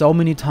beat it so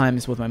many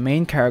times with my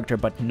main character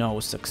but no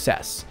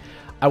success.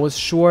 I was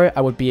sure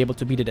I would be able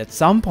to beat it at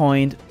some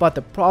point, but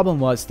the problem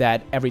was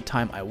that every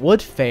time I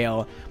would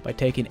fail by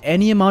taking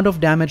any amount of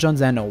damage on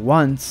Xeno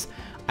once,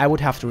 I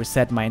would have to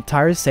reset my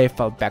entire save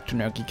file back to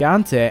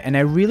Nergigante, and I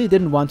really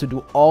didn't want to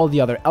do all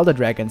the other Elder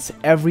Dragons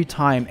every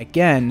time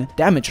again,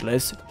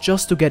 damageless,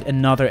 just to get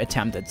another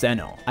attempt at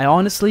Xeno. I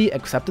honestly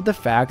accepted the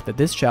fact that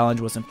this challenge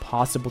was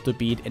impossible to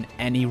beat in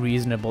any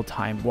reasonable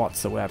time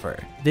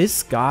whatsoever.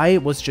 This guy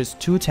was just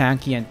too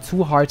tanky and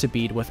too hard to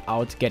beat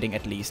without getting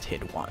at least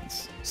hit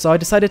once. So I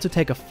decided to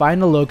take a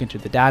final look into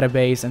the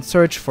database and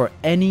search for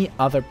any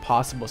other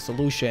possible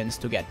solutions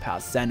to get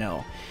past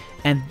Xeno.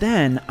 And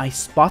then I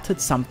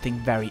spotted something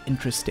very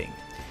interesting.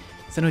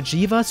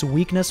 Xeno'jiiva's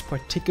weakness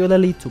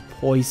particularly to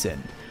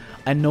poison.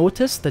 I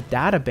noticed the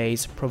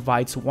database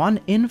provides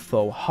one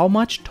info how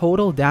much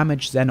total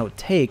damage Xeno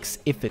takes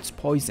if it's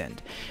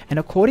poisoned, and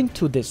according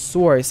to this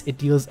source it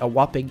deals a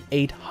whopping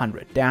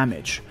 800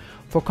 damage.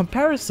 For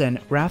comparison,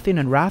 Rathian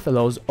and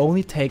Rathalos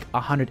only take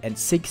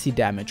 160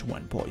 damage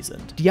when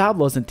poisoned.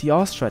 Diablos and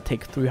Teostra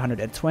take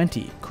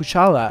 320.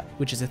 Kushala,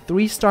 which is a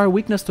 3-star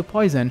weakness to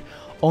poison,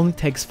 only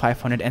takes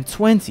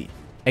 520.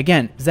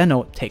 Again,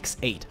 Xeno takes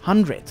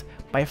 800,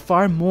 by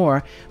far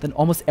more than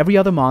almost every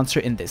other monster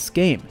in this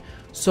game.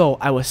 So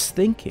I was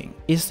thinking,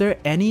 is there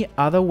any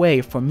other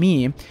way for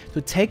me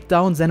to take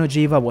down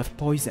Xeno'jiiva with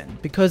poison?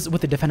 Because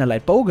with the Defender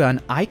Light Bowgun,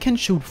 I can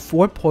shoot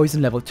 4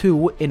 poison level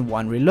 2 in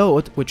 1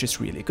 reload, which is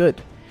really good.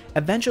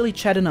 Eventually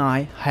Chad and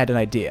I had an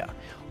idea.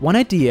 One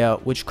idea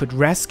which could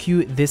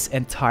rescue this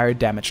entire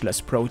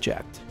damageless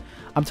project.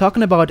 I'm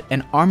talking about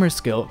an armor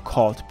skill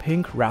called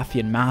Pink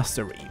Rathian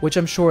Mastery, which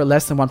I'm sure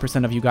less than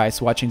 1% of you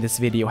guys watching this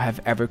video have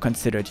ever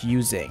considered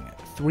using.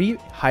 3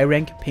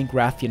 high-rank Pink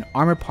Rathian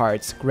armor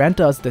parts grant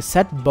us the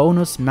set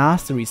bonus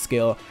mastery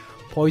skill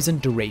Poison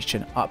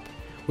Duration Up,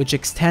 which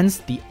extends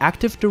the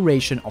active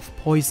duration of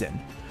poison.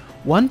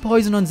 1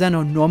 poison on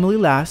Xeno normally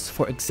lasts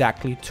for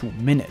exactly 2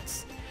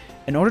 minutes.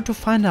 In order to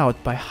find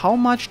out by how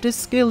much this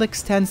skill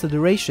extends the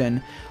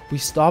duration, we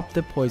stopped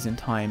the poison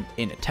time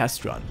in a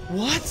test run.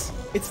 What?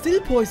 It's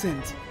still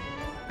poisoned?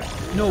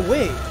 No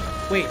way.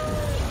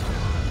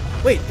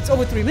 Wait, it's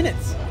over 3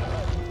 minutes.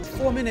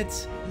 4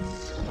 minutes.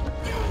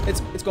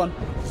 It's gone.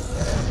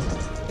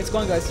 It's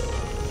gone, guys.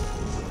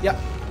 Yeah.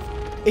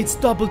 It's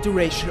double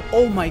duration.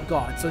 Oh my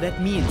god. So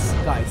that means,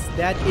 guys,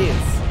 that is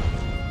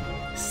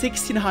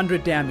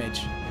 1600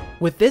 damage.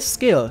 With this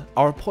skill,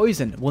 our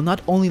poison will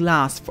not only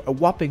last for a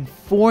whopping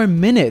 4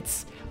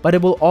 minutes, but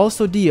it will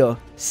also deal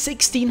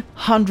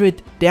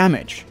 1600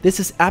 damage. This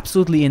is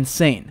absolutely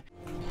insane.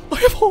 I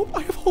have hope,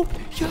 I have hope.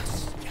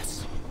 Yes,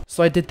 yes.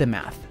 So I did the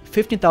math.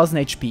 15,000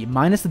 HP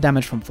minus the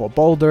damage from 4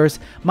 boulders,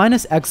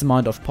 minus X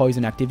amount of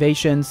poison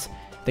activations.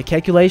 The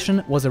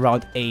calculation was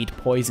around 8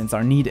 poisons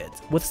are needed.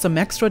 With some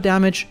extra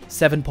damage,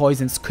 7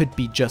 poisons could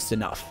be just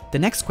enough. The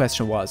next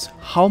question was,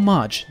 how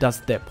much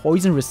does the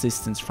poison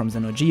resistance from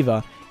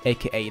Xeno'jiiva,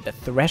 aka the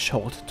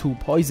threshold to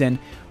poison,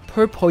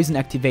 per poison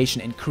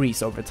activation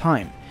increase over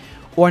time?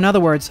 Or in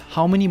other words,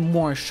 how many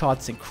more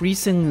shots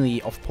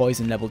increasingly of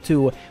poison level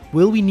 2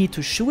 will we need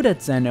to shoot at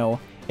Xeno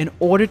in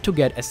order to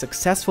get a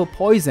successful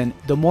poison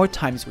the more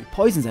times we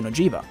poison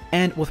Xeno'jiiva?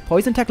 And with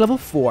poison tech level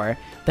 4,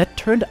 that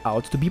turned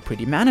out to be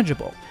pretty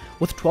manageable.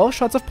 With 12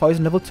 shots of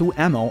poison level 2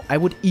 ammo, I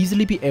would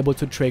easily be able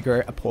to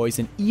trigger a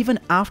poison even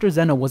after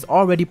Xeno was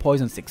already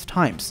poisoned 6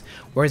 times,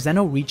 where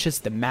Xeno reaches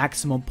the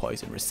maximum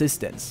poison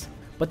resistance.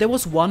 But there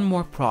was one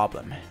more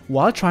problem.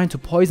 While trying to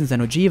poison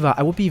Xeno'jiiva,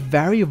 I would be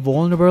very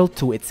vulnerable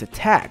to its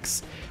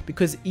attacks,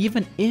 because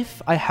even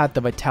if I had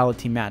the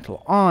Vitality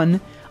Mantle on,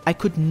 I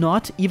could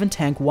not even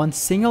tank one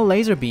single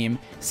laser beam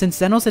since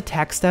Xeno's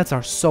attack stats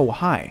are so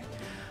high.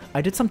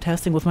 I did some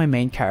testing with my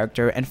main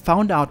character and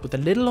found out with a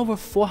little over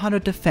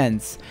 400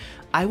 defense,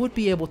 I would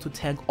be able to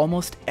tank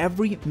almost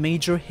every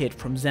major hit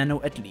from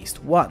Xeno at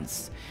least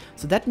once.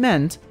 So that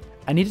meant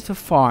I needed to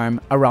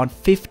farm around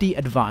 50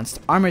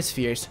 advanced armor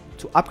spheres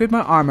to upgrade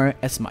my armor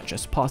as much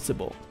as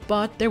possible.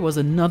 But there was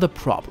another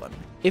problem.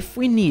 If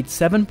we need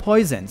 7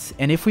 poisons,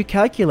 and if we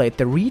calculate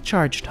the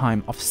recharge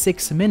time of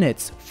 6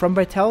 minutes from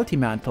Vitality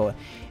Mantle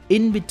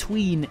in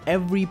between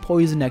every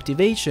poison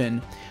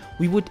activation,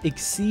 we would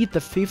exceed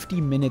the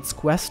 50 minutes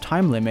quest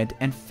time limit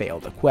and fail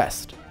the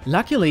quest.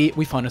 Luckily,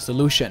 we found a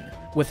solution.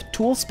 With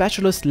Tool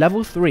Specialist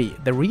level 3,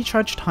 the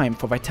recharge time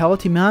for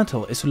Vitality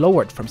Mantle is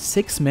lowered from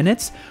 6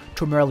 minutes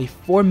to merely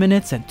 4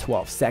 minutes and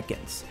 12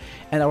 seconds.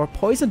 And our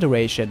poison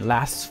duration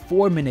lasts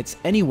 4 minutes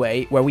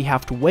anyway, where we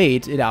have to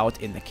wait it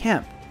out in the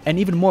camp. And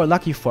even more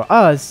lucky for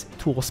us,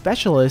 Tool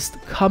Specialist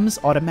comes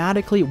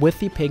automatically with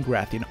the Pink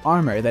Rathian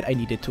armor that I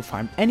needed to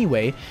farm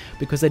anyway,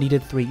 because I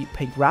needed 3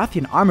 Pink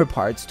Rathian armor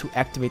parts to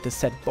activate the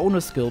set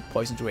bonus skill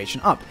Poison Duration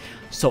up.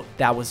 So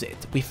that was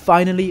it. We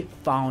finally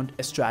found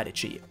a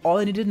strategy. All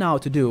I needed now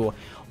to do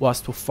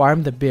was to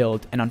farm the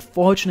build, and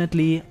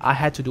unfortunately I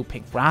had to do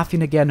Pink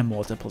Rathian again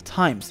multiple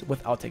times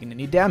without taking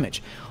any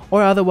damage,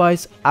 or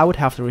otherwise I would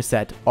have to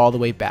reset all the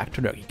way back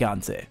to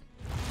Nergigante.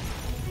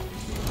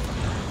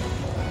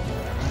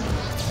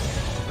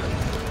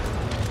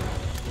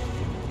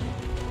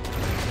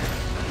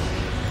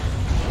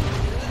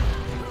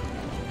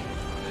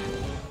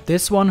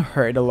 This one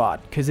hurt a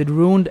lot, cause it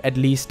ruined at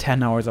least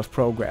 10 hours of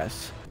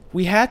progress.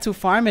 We had to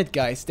farm it,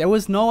 guys. There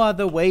was no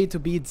other way to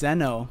beat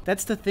Xeno.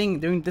 That's the thing.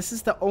 This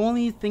is the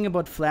only thing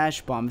about flash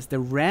bombs. The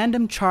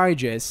random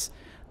charges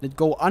that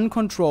go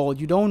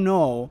uncontrolled. You don't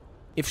know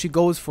if she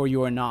goes for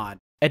you or not.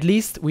 At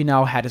least we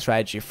now had a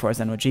strategy for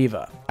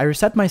Xeno'jiiva. I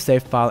reset my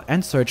save file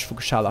and searched for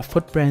Kushala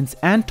footprints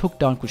and took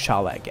down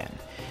Kushala again.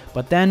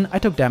 But then I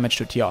took damage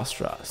to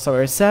Teostra, so I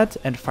reset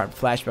and farmed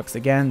flashbacks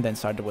again, then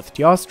started with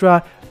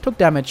Teostra, took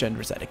damage and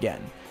reset again.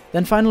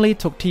 Then finally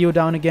took Tio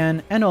down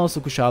again and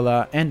also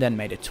Kushala, and then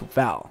made it to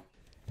Val.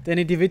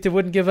 Danny DeVito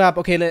wouldn't give up.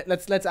 Okay,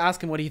 let's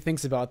ask him what he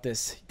thinks about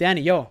this.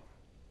 Danny, yo,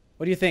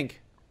 what do you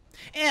think?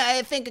 Yeah,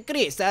 I think,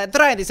 Chris,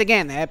 try this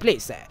again,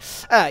 please.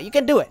 You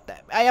can do it.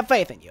 I have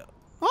faith in you.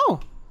 Oh,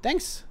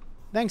 thanks.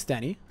 Thanks,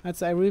 Danny.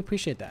 I really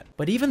appreciate that.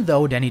 But even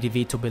though Danny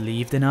DeVito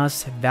believed in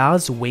us,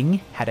 Val's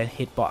wing had a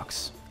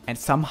hitbox. And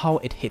somehow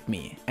it hit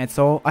me, and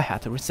so I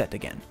had to reset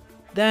again.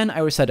 Then I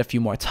reset a few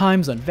more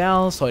times on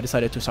Val, so I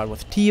decided to start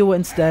with Tio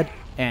instead,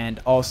 and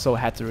also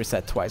had to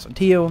reset twice on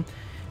Tio.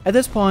 At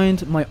this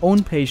point, my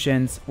own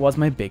patience was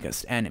my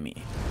biggest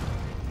enemy.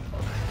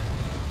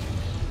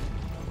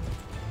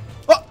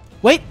 Oh,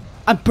 wait,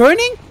 I'm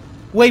burning?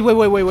 Wait,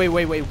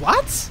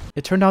 what?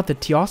 It turned out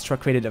that Teostra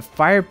created a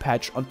fire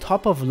patch on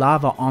top of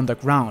lava on the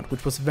ground,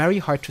 which was very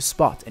hard to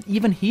spot, and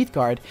even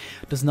Heathguard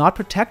does not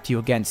protect you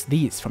against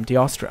these from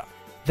Teostra.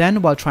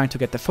 Then, while trying to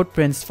get the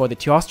footprints for the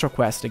Teostra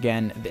quest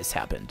again, this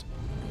happened.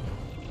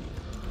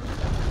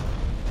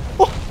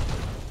 Oh!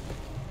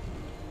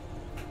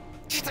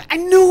 I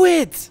knew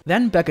it!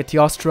 Then back at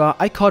Teostra,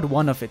 I caught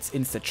one of its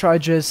insta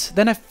charges,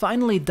 then I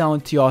finally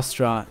downed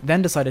Teostra,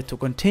 then decided to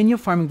continue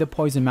farming the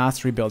Poison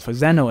Mastery build for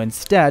Xeno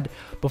instead,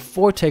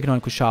 before taking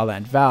on Kushala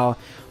and Val,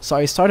 so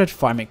I started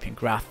farming Pink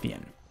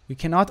Rathian. We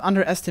cannot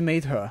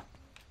underestimate her.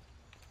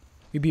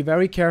 You be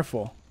very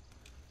careful.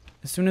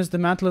 As soon as the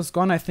mantle is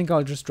gone, I think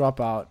I'll just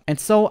drop out. And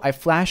so I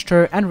flashed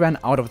her and ran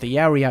out of the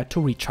area to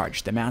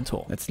recharge the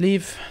mantle. Let's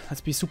leave.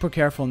 Let's be super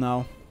careful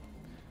now.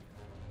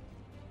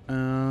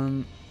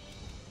 Oh!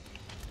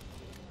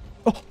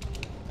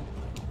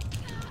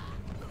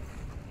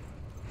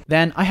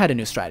 Then I had a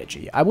new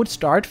strategy. I would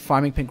start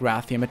farming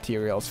Pingrathian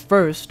materials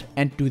first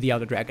and do the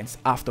Elder Dragons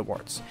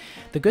afterwards.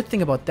 The good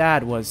thing about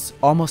that was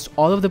almost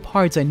all of the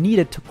parts I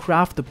needed to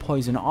craft the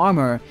poison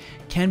armor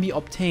can be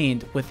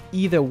obtained with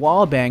either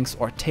wall bangs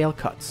or tail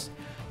cuts.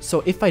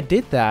 So if I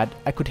did that,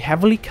 I could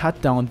heavily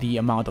cut down the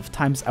amount of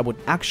times I would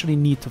actually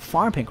need to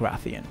farm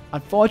Pingrathian.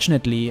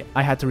 Unfortunately,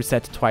 I had to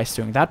reset twice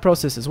during that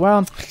process as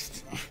well.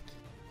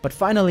 But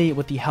finally,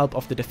 with the help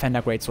of the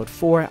Defender Greatsword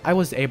 4, I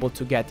was able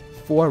to get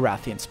 4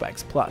 Rathian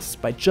Spikes Plus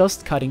by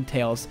just cutting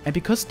tails, and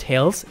because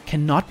tails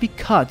cannot be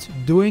cut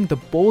during the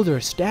boulder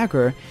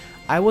stagger,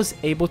 I was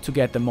able to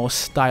get the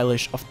most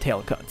stylish of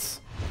tail cuts.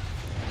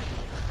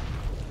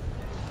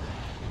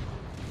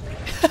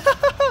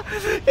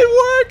 It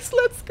works!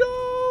 Let's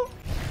go!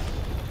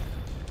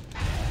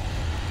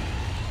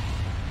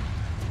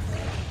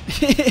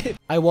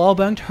 I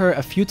wallbanged her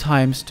a few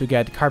times to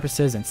get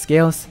carapaces and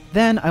scales,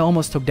 then I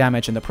almost took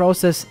damage in the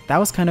process. That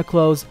was kinda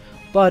close,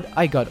 but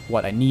I got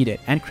what I needed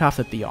and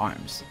crafted the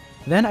arms.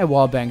 Then I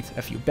wallbanged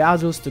a few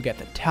Basils to get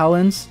the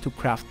talons to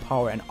craft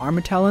power and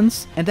armor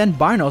talons, and then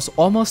Barnos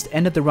almost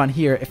ended the run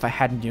here if I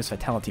hadn't used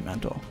Vitality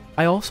Mantle.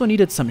 I also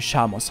needed some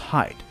Shalmos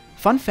hide.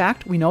 Fun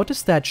fact, we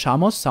noticed that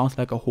Shalmos sounds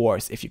like a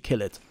horse if you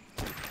kill it.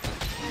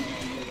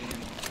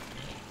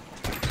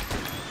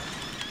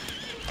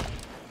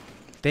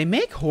 They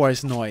make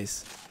horse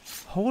noise.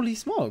 Holy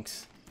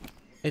smokes.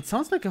 It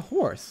sounds like a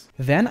horse.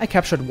 Then I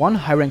captured 1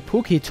 high rank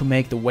Pookie to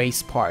make the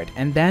waist part,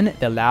 and then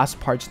the last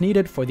parts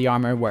needed for the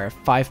armor were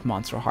 5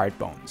 monster hard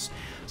bones.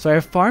 So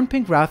I farmed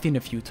Pingrathian a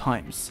few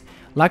times.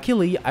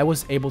 Luckily, I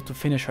was able to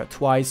finish her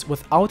twice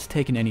without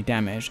taking any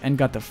damage and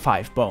got the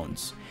 5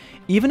 bones.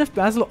 Even if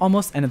Basil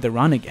almost ended the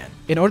run again.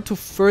 In order to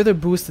further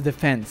boost the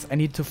defense, I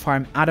needed to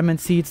farm Adamant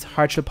Seeds,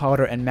 Hardshell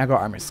Powder and Mega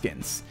Armor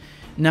skins.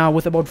 Now,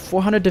 with about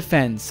 400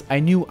 defense,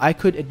 I knew I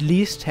could at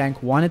least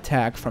tank 1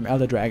 attack from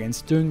Elder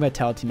Dragons during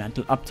Vitality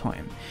Mantle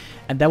uptime.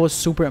 And that was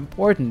super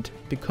important,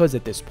 because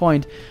at this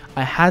point,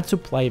 I had to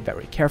play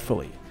very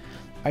carefully.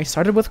 I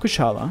started with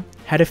Kushala,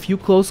 had a few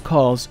close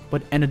calls,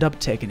 but ended up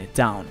taking it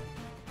down.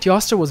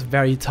 Teoster was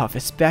very tough,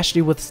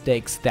 especially with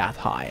stakes that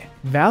high.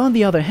 Val, on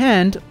the other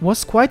hand,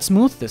 was quite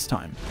smooth this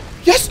time.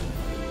 Yes!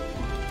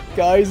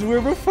 Guys,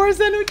 we're before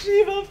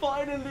Xeno'jiiva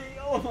finally!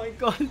 Oh my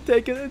god,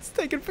 it's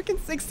taken freaking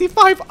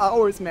 65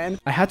 hours, man!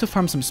 I had to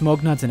farm some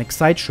Smoke Nuts and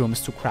Excite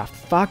Shrooms to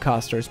craft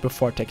Farcasters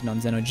before taking on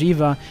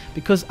Xeno'jiiva,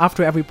 because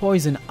after every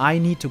poison, I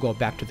need to go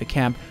back to the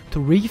camp to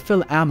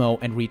refill ammo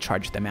and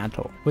recharge the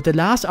mantle. With the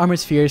last armor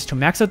spheres to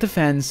max out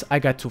defense, I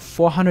got to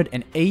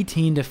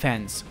 418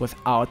 defense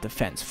without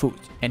defense food.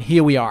 And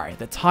here we are,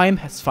 the time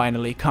has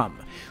finally come.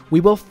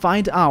 We will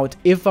find out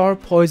if our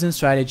poison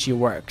strategy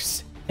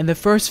works. In the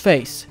first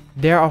phase,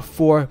 there are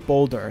 4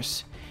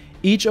 boulders.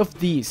 Each of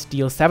these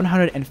deals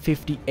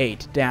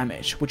 758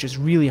 damage, which is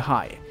really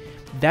high.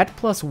 That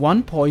plus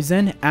 1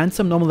 poison and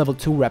some normal level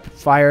 2 rapid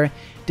fire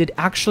did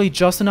actually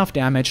just enough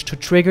damage to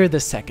trigger the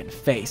second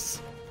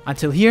phase.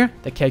 Until here,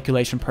 the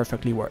calculation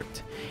perfectly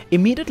worked.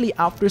 Immediately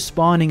after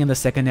spawning in the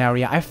second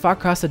area, I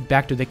farcasted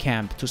back to the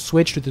camp to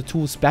switch to the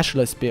Tool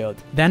Specialist build.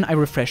 Then I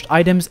refreshed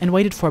items and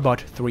waited for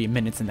about 3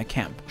 minutes in the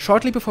camp.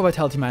 Shortly before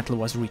Vitality Mantle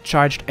was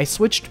recharged, I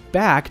switched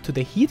back to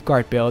the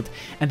Heathguard build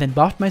and then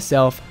buffed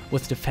myself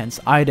with defense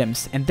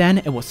items, and then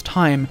it was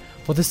time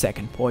for the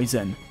second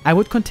poison. I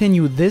would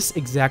continue this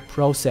exact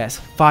process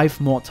 5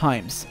 more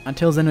times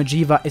until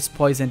Xeno'jiiva is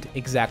poisoned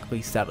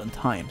exactly 7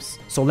 times.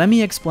 So let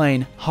me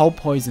explain how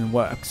poison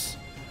works.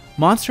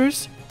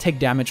 Monsters take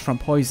damage from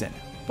poison,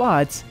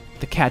 but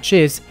the catch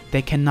is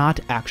they cannot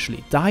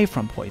actually die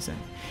from poison.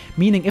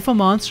 Meaning if a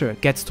monster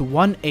gets to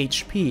 1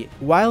 HP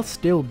while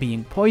still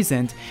being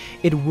poisoned,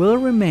 it will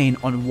remain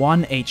on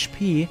 1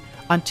 HP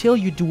until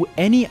you do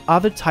any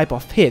other type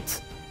of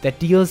hit that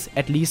deals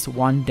at least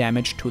 1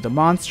 damage to the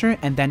monster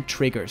and then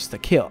triggers the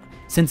kill.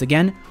 Since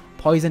again,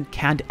 poison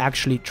can't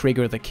actually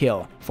trigger the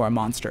kill for a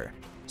monster.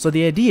 So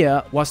the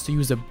idea was to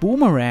use a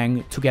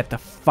boomerang to get the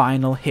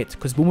final hit,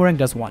 because boomerang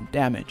does 1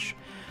 damage.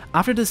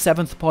 After the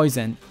 7th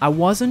poison, I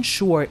wasn't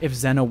sure if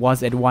Xeno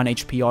was at 1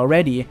 HP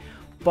already,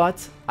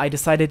 but I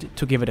decided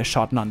to give it a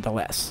shot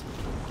nonetheless.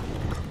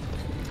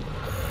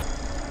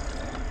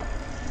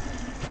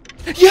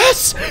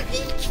 Yes!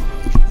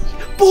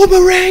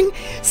 Boomerang!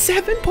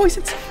 7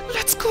 poisons!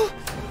 Let's go!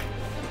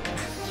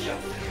 Yeah!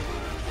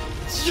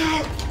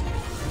 Yeah!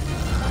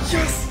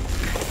 Yes!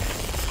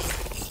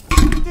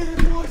 We did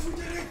it, boys! We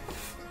did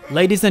it!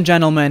 Ladies and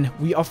gentlemen,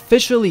 we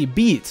officially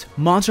beat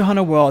Monster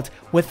Hunter World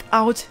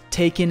without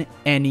taking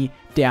any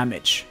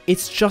damage.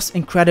 It's just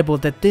incredible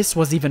that this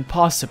was even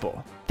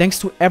possible. Thanks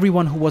to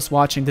everyone who was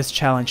watching this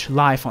challenge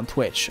live on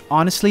Twitch.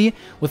 Honestly,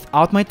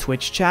 without my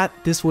Twitch chat,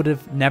 this would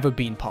have never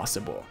been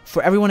possible.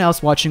 For everyone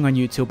else watching on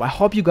YouTube, I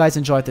hope you guys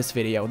enjoyed this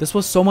video. This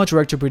was so much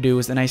work to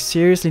produce, and I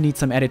seriously need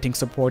some editing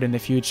support in the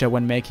future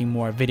when making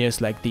more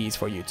videos like these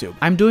for YouTube.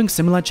 I'm doing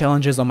similar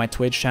challenges on my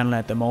Twitch channel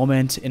at the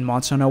moment, in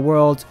Monster Hunter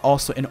World,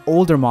 also in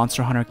older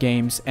Monster Hunter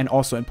games, and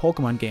also in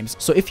Pokemon games.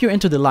 So if you're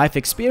into the live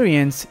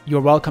experience,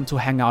 you're welcome to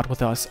hang out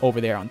with us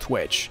over there on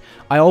Twitch.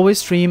 I always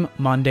stream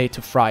Monday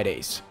to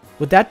Fridays.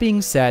 With that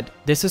being said,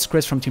 this is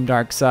Chris from Team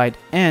Darkside,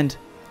 and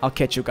I'll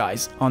catch you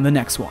guys on the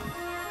next one.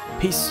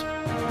 Peace.